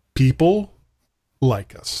 People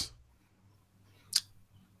like us.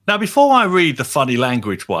 Now, before I read the funny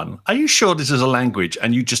language one, are you sure this is a language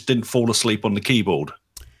and you just didn't fall asleep on the keyboard?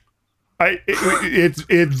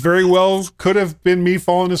 It very well could have been me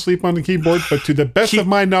falling asleep on the keyboard, but to the best of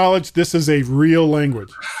my knowledge, this is a real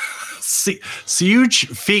language.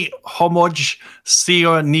 Siuj fi homoj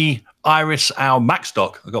sio ni iris our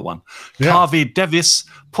Macstock. I got one. Carvi devis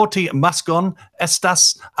poti mascon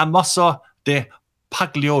estas amoso de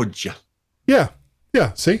paglioja. Yeah,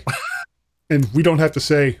 see? And we don't have to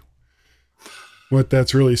say what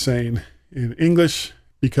that's really saying in English,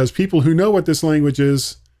 because people who know what this language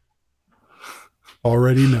is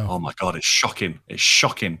already know. Oh my God, it's shocking. It's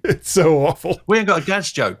shocking. It's so awful. We ain't got a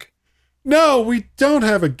Gaz joke. No, we don't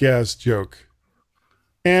have a Gaz joke.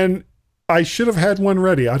 And I should have had one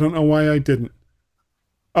ready. I don't know why I didn't.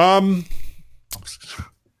 Horse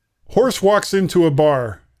walks into a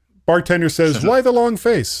bar. Bartender says, "Why the long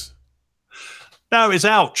face?" No, it's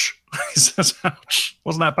ouch. He says ouch.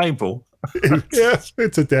 Wasn't that painful? Yeah,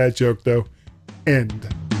 it's a dad joke, though.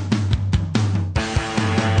 End.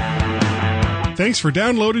 Thanks for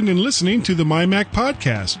downloading and listening to the MyMac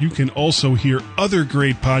Podcast. You can also hear other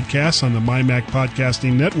great podcasts on the MyMac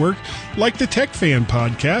Podcasting Network, like the Tech Fan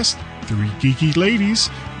Podcast, Three Geeky Ladies,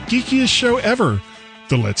 Geekiest Show Ever,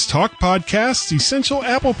 the Let's Talk Podcast, Essential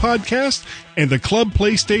Apple Podcast, and the Club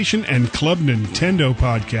PlayStation and Club Nintendo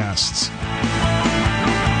Podcasts.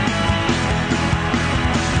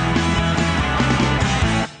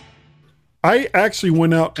 I actually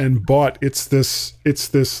went out and bought, it's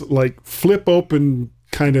this like flip open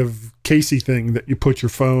kind of casey thing that you put your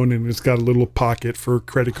phone in. It's got a little pocket for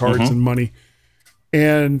credit cards and money.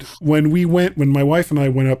 And when my wife and I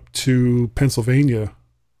went up to Pennsylvania,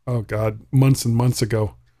 oh God, months and months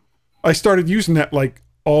ago, I started using that like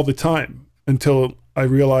all the time until I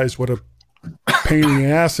realized what a pain in the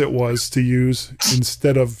ass it was to use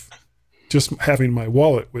instead of just having my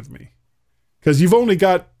wallet with me. Because you've only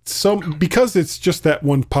got because it's just that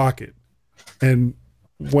one pocket. And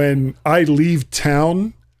when I leave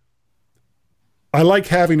town, I like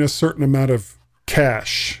having a certain amount of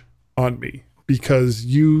cash on me because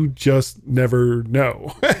you just never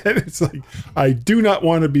know. It's like, I do not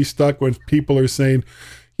want to be stuck when people are saying,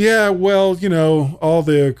 yeah, well, all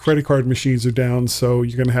the credit card machines are down, so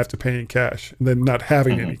you're going to have to pay in cash, and then not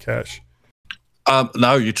having any cash.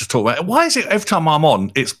 No, you just talk about it. Why is it every time I'm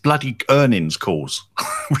on, it's bloody earnings calls,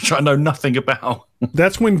 which I know nothing about?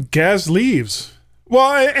 That's when Gaz leaves.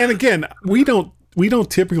 Well, and again, we don't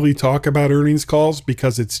typically talk about earnings calls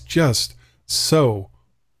because it's just so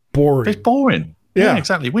boring. It's boring. Yeah,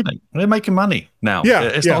 exactly. They're making money now. Yeah,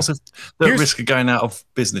 it's not as if they're at risk of going out of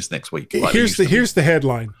business next week. Like here's the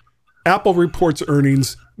headline: Apple reports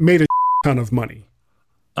earnings, made a ton of money.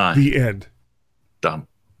 Aye. The end. Done.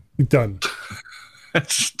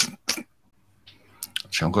 Actually,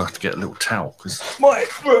 I'm going to have to get a little towel because my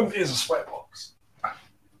room is a sweatbox.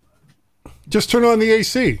 Just turn on the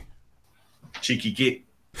AC. Cheeky git.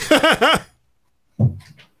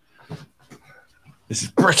 This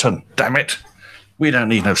is Britain, damn it. We don't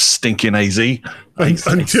need no stinking AZ.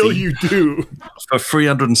 Until you do. For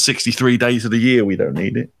 363 days of the year, we don't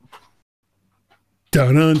need it.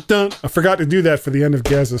 Dun dun dun. I forgot to do that for the end of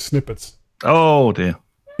Gaz's snippets. Oh, dear.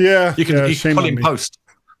 Yeah, you can pull it in post.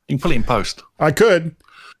 You can pull it in post. I could.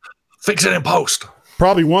 Fix it in post.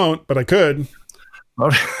 Probably won't, but I could.